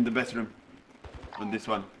 He's in the bathroom. On this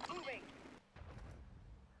one.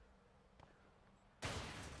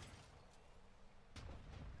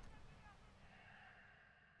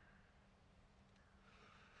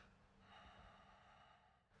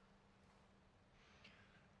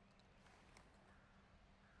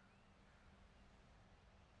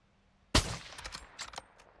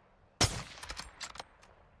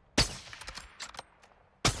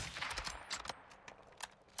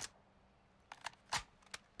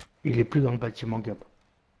 Il est plus dans le bâtiment, Gab.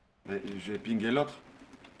 Mais j'ai pingé l'autre.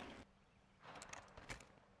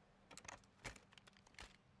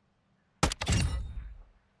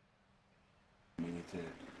 Il était...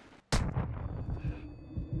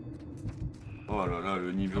 Oh là là,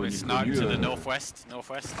 le niveau It's ni sniped connu. to the northwest.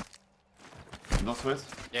 Northwest?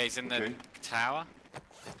 Yeah, he's in the Okay. tower.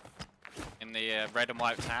 In the red and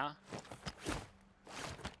white tower.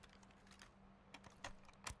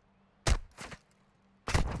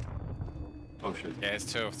 Oh shit. Yeah, there's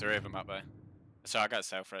 2 or 3 of them up there. So I got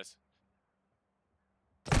self-res.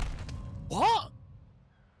 What?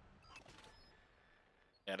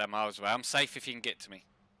 Yeah, they're miles away. I'm safe if you can get to me.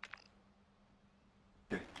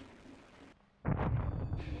 Okay.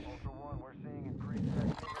 Ultra One, we're seeing increased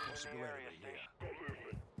activity in the area. Stay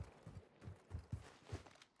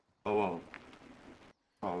Oh wow.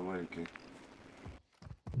 Ah ouais, ok.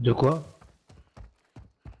 De quoi?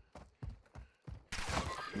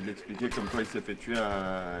 Il expliquait comme quoi il s'est fait tuer,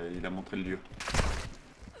 il a montré le lieu.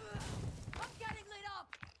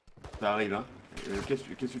 Ça arrive, hein. Qu'est-ce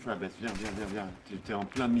que tu fais, Abbas? Viens. T'es en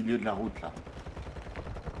plein milieu de la route, là.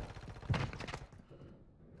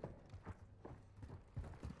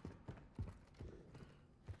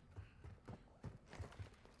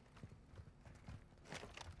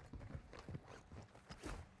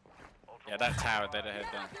 Yeah, that tower dead ahead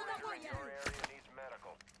there. Your area needs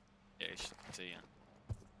medical. Yeah, you should see ya.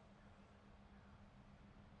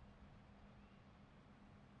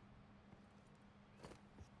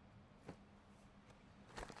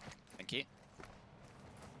 Thank you.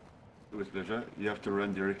 With pleasure. You have to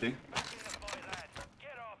run directly.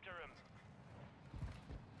 Get after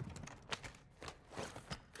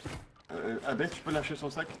him. Abbas, tu peux lâcher son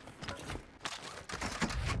sac?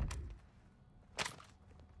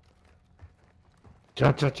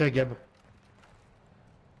 Tiens, Gab.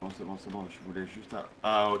 Bon, c'est bon, je voulais juste...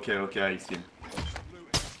 Ah, ok, I see him.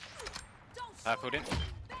 I put in.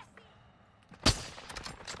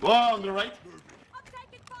 Oh, on the right? I'm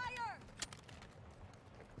taking fire!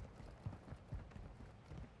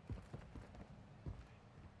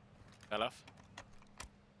 Fell off.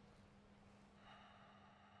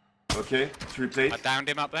 Okay, 3 plates. I downed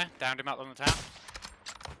him up there. Downed him up on the tower.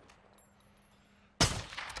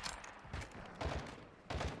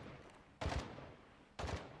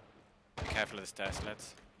 Be careful of the stairs,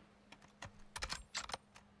 lads.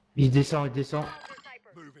 Il descend.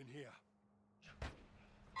 Move in here.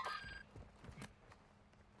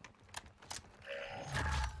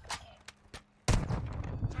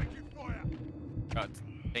 Taking fire. Got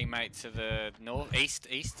teammate to the north, east.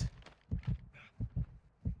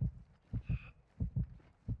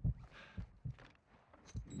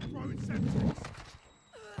 Throwing septics.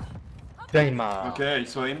 Putain, il m'a... Okay, I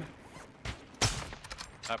saw him.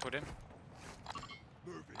 I put him.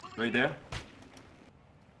 Moving. Right there.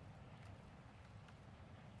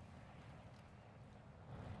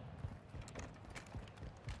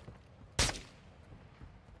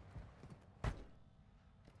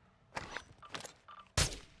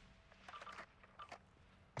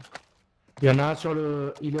 Il y en a un sur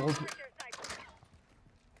le... Il est repli...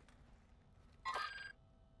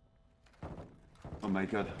 Oh my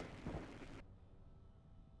god.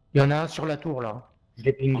 Il y en a un sur la tour, là. Je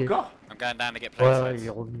l'ai pingé. Encore? I'm going down to get Ouais, plates, il est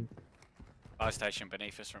lads. revenu. Fire station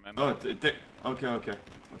beneath us, remember? Oh, ok,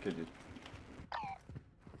 dude.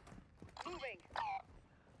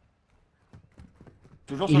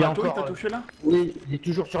 Toujours sur Il est la tour, il encore, t'a touché là? Oui, il est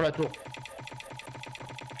toujours sur la tour.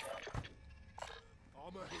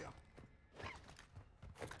 Armor here.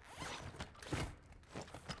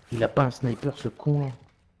 Il a pas un sniper, ce con, là.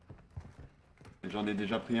 J'en ai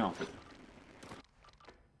déjà pris un en fait.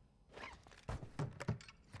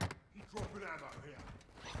 Dropping ammo here.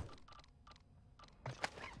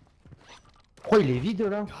 Pourquoi il est vide,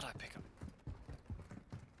 là? God, I pick up.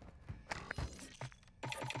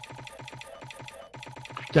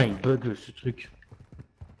 Putain, il bug, ce truc.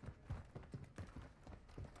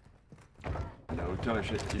 Il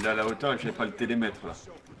a la hauteur et j'ai pas le télémètre là.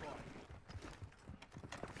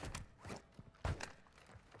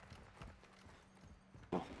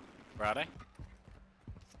 Where are they?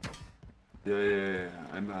 Yeah.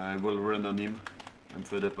 I will run on him. I'm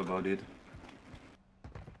fed up about it.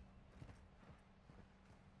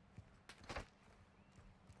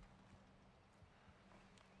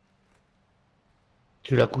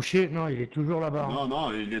 Tu l'as couché? Non, il est toujours là-bas. Non,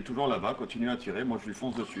 non, il est toujours là-bas, continue à tirer, moi je lui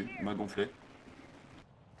fonce dessus, il m'a gonflé.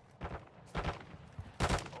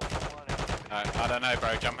 I don't know, bro.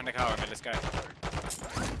 Jump in the car with me. Let's go.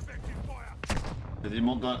 Vas-y,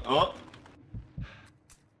 monte dans... Oh!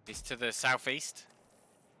 He's to the southeast.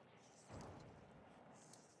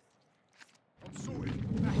 I'm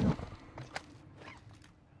sorted. Back up.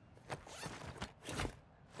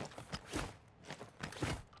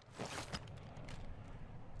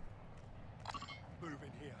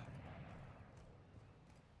 Moving here.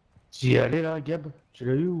 Tu y es allé là, Gab? Tu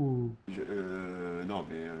l'as eu ou... Non,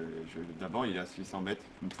 mais d'abord il est à 600 mètres,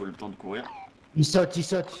 il me faut le temps de courir. Il saute, il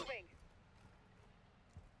saute.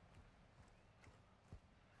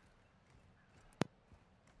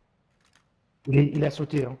 Il a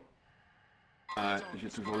sauté, hein. Ah, j'ai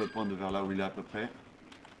toujours le point de vers là où il est à peu près.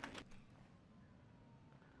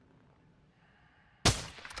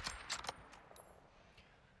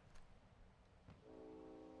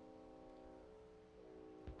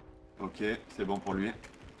 Ok, c'est bon pour lui.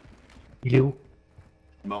 Il est où?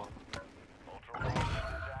 Mort. Ultra One, this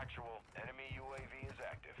is actual. Enemy UAV is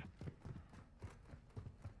active.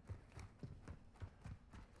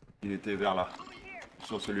 Il était vers là.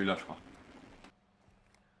 Sur celui-là, je crois.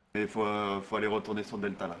 Mais faut aller retourner sur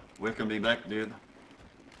Delta là. We're coming back, dude.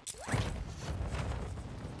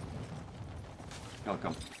 Oh,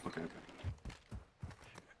 come. Ok, ok.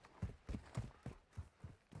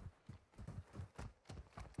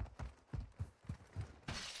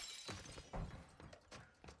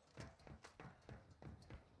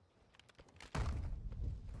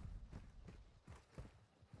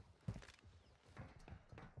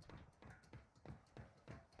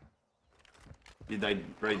 He died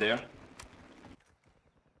right there.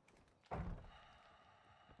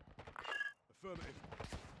 Affirmative.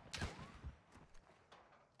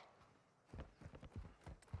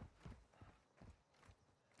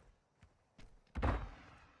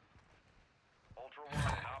 Ultra One,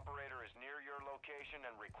 an operator is near your location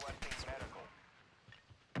and requesting medical.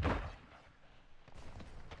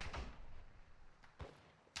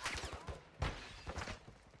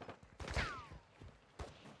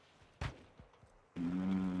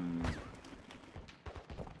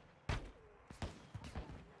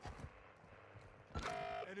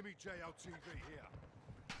 Enemy JLTV here.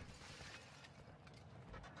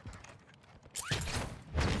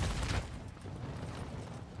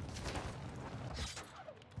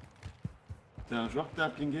 C'est un joueur que t'as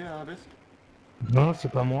pingé à Aves? Non, c'est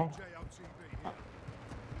pas moi. JLTV here.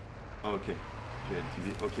 Oh, ok.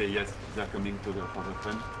 JLTV. Ok, yes, they're coming to the for the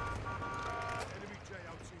friend. Enemy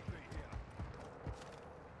JLTV here.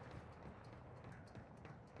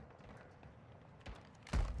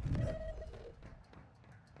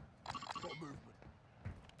 Got movement.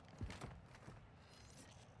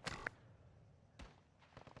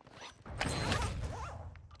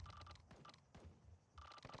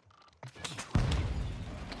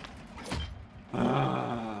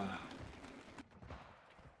 Ah.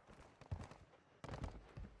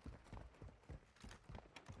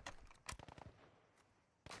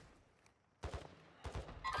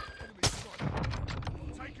 Enemy spotted.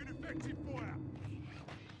 Taking effective fire.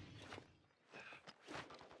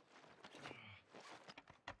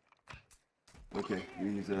 Ok,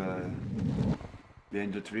 he's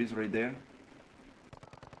behind the trees right there.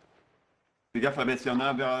 Fais gaffe, Abbes, il y en a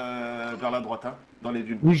un vers la droite, hein, dans les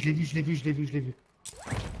dunes. Oui, je l'ai vu, je l'ai vu, je l'ai vu, je l'ai vu.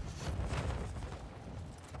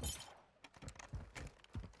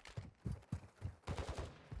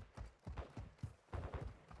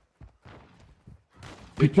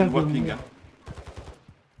 Oui, tu Putain le vois de ping, merde. hein.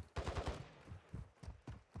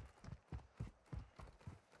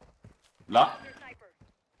 Là.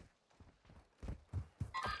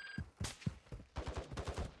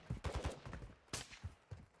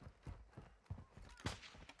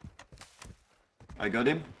 I got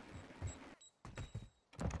him.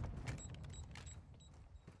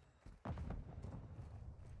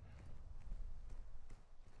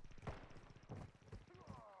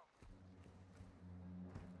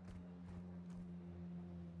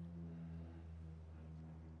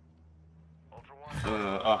 Ultra One,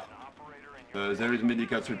 Ah, an operator in your there is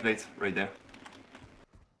medical place right there.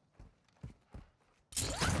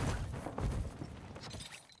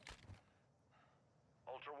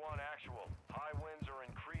 Ultra One, actual. High winds are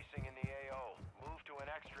increasing in the AO. Move to an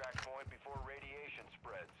extract point before radiation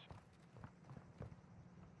spreads.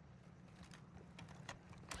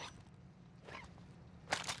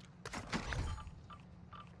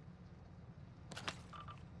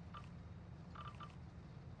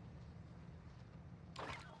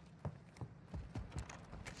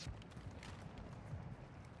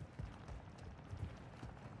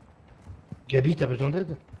 Gabi, t'as besoin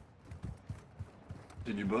d'aide?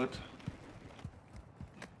 C'est du bot.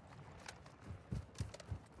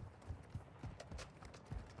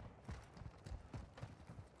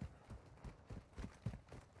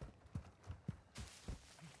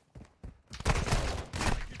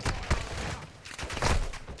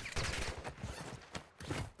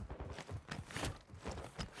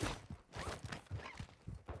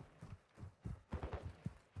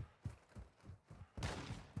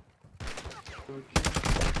 Ok.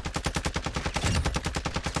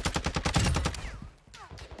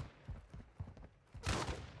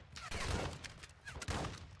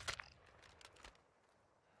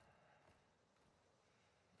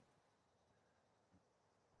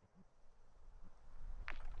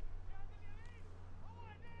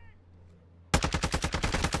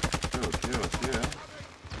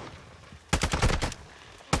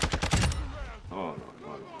 Oh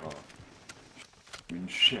là là. Une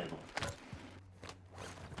chèvre.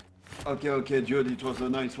 Okay, dude, it was a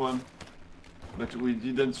nice one. But we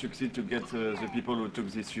didn't succeed to get the people who took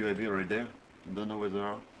this UAV right there. Don't know where they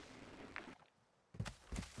are.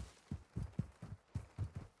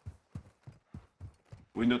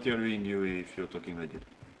 We're not hearing you if you're talking like it.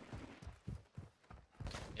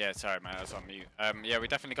 Yeah, sorry, mate, I was on mute. Yeah, we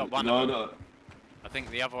definitely got one No, of them. no. I think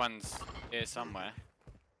the other one's here somewhere.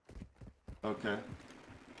 Okay.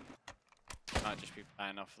 Might just be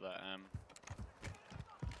playing off the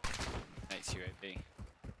mate's UAV. The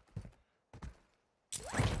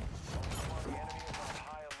enemy is on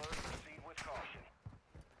high alert. Proceed with caution.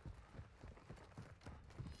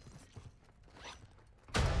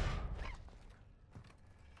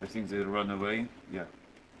 I think they run away. Yeah.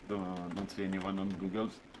 Don't see anyone on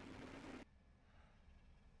Google's.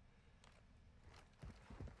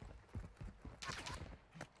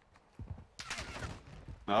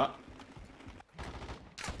 Ah.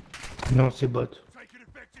 Non, c'est bot. Taking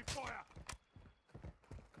effective fire.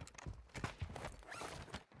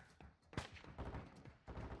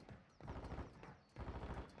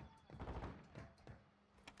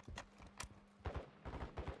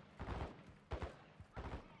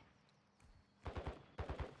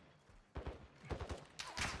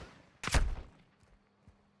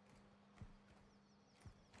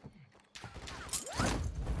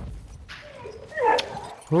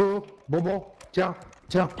 Oh, bonbon, tiens.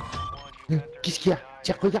 Qu'est-ce qu'il y a?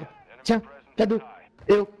 Tiens, regarde. Tiens, cadeau.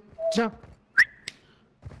 Eh oh, tiens.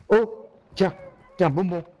 Oh, tiens,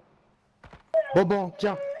 bonbon. Bonbon,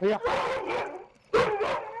 tiens, regarde.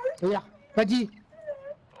 Regarde, Paddy.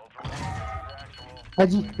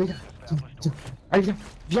 Paddy, regarde. Tiens. Allez,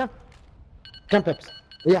 viens. Tiens, Peps.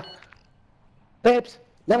 Regarde. Peps,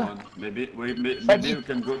 là-bas. Maybe you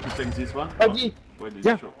can go to take this one. Paddy,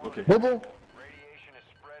 tiens. Okay. Bonbon.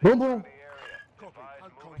 Bonbon.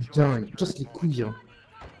 Putain, il casse les couilles. Hein.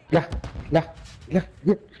 Là,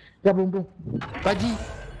 là, bonbon. Paddy,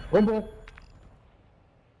 bonbon.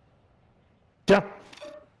 Tiens.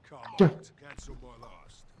 Tiens. Cancel my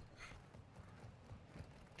last.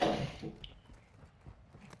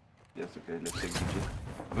 Yes, okay, let's take the jeep.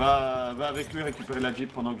 Va avec lui récupérer la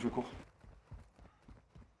jeep pendant que je cours.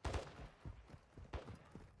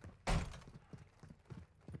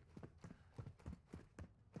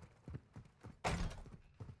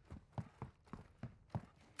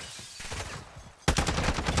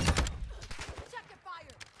 Check your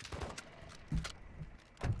fire.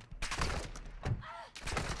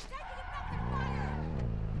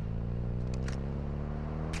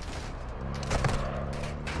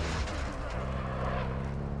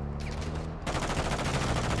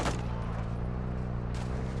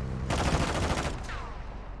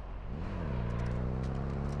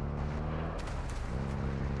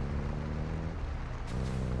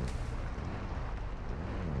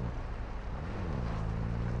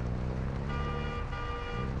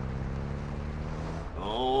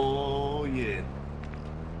 Oh yeah.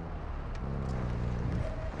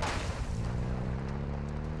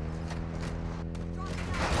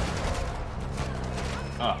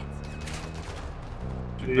 Ah.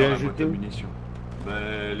 J'ai perdu la boîte de munitions. Ben,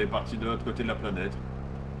 elle est partie de l'autre côté de la planète.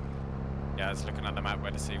 Yeah, I was looking at the map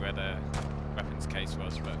where to see where the weapons case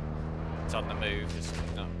was, but it's on the move, it's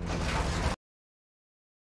not.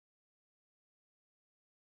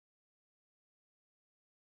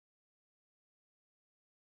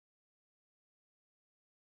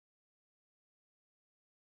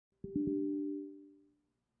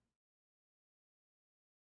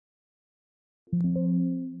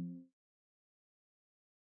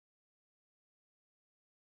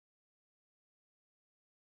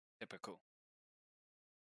 Typical.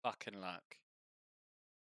 Fucking luck.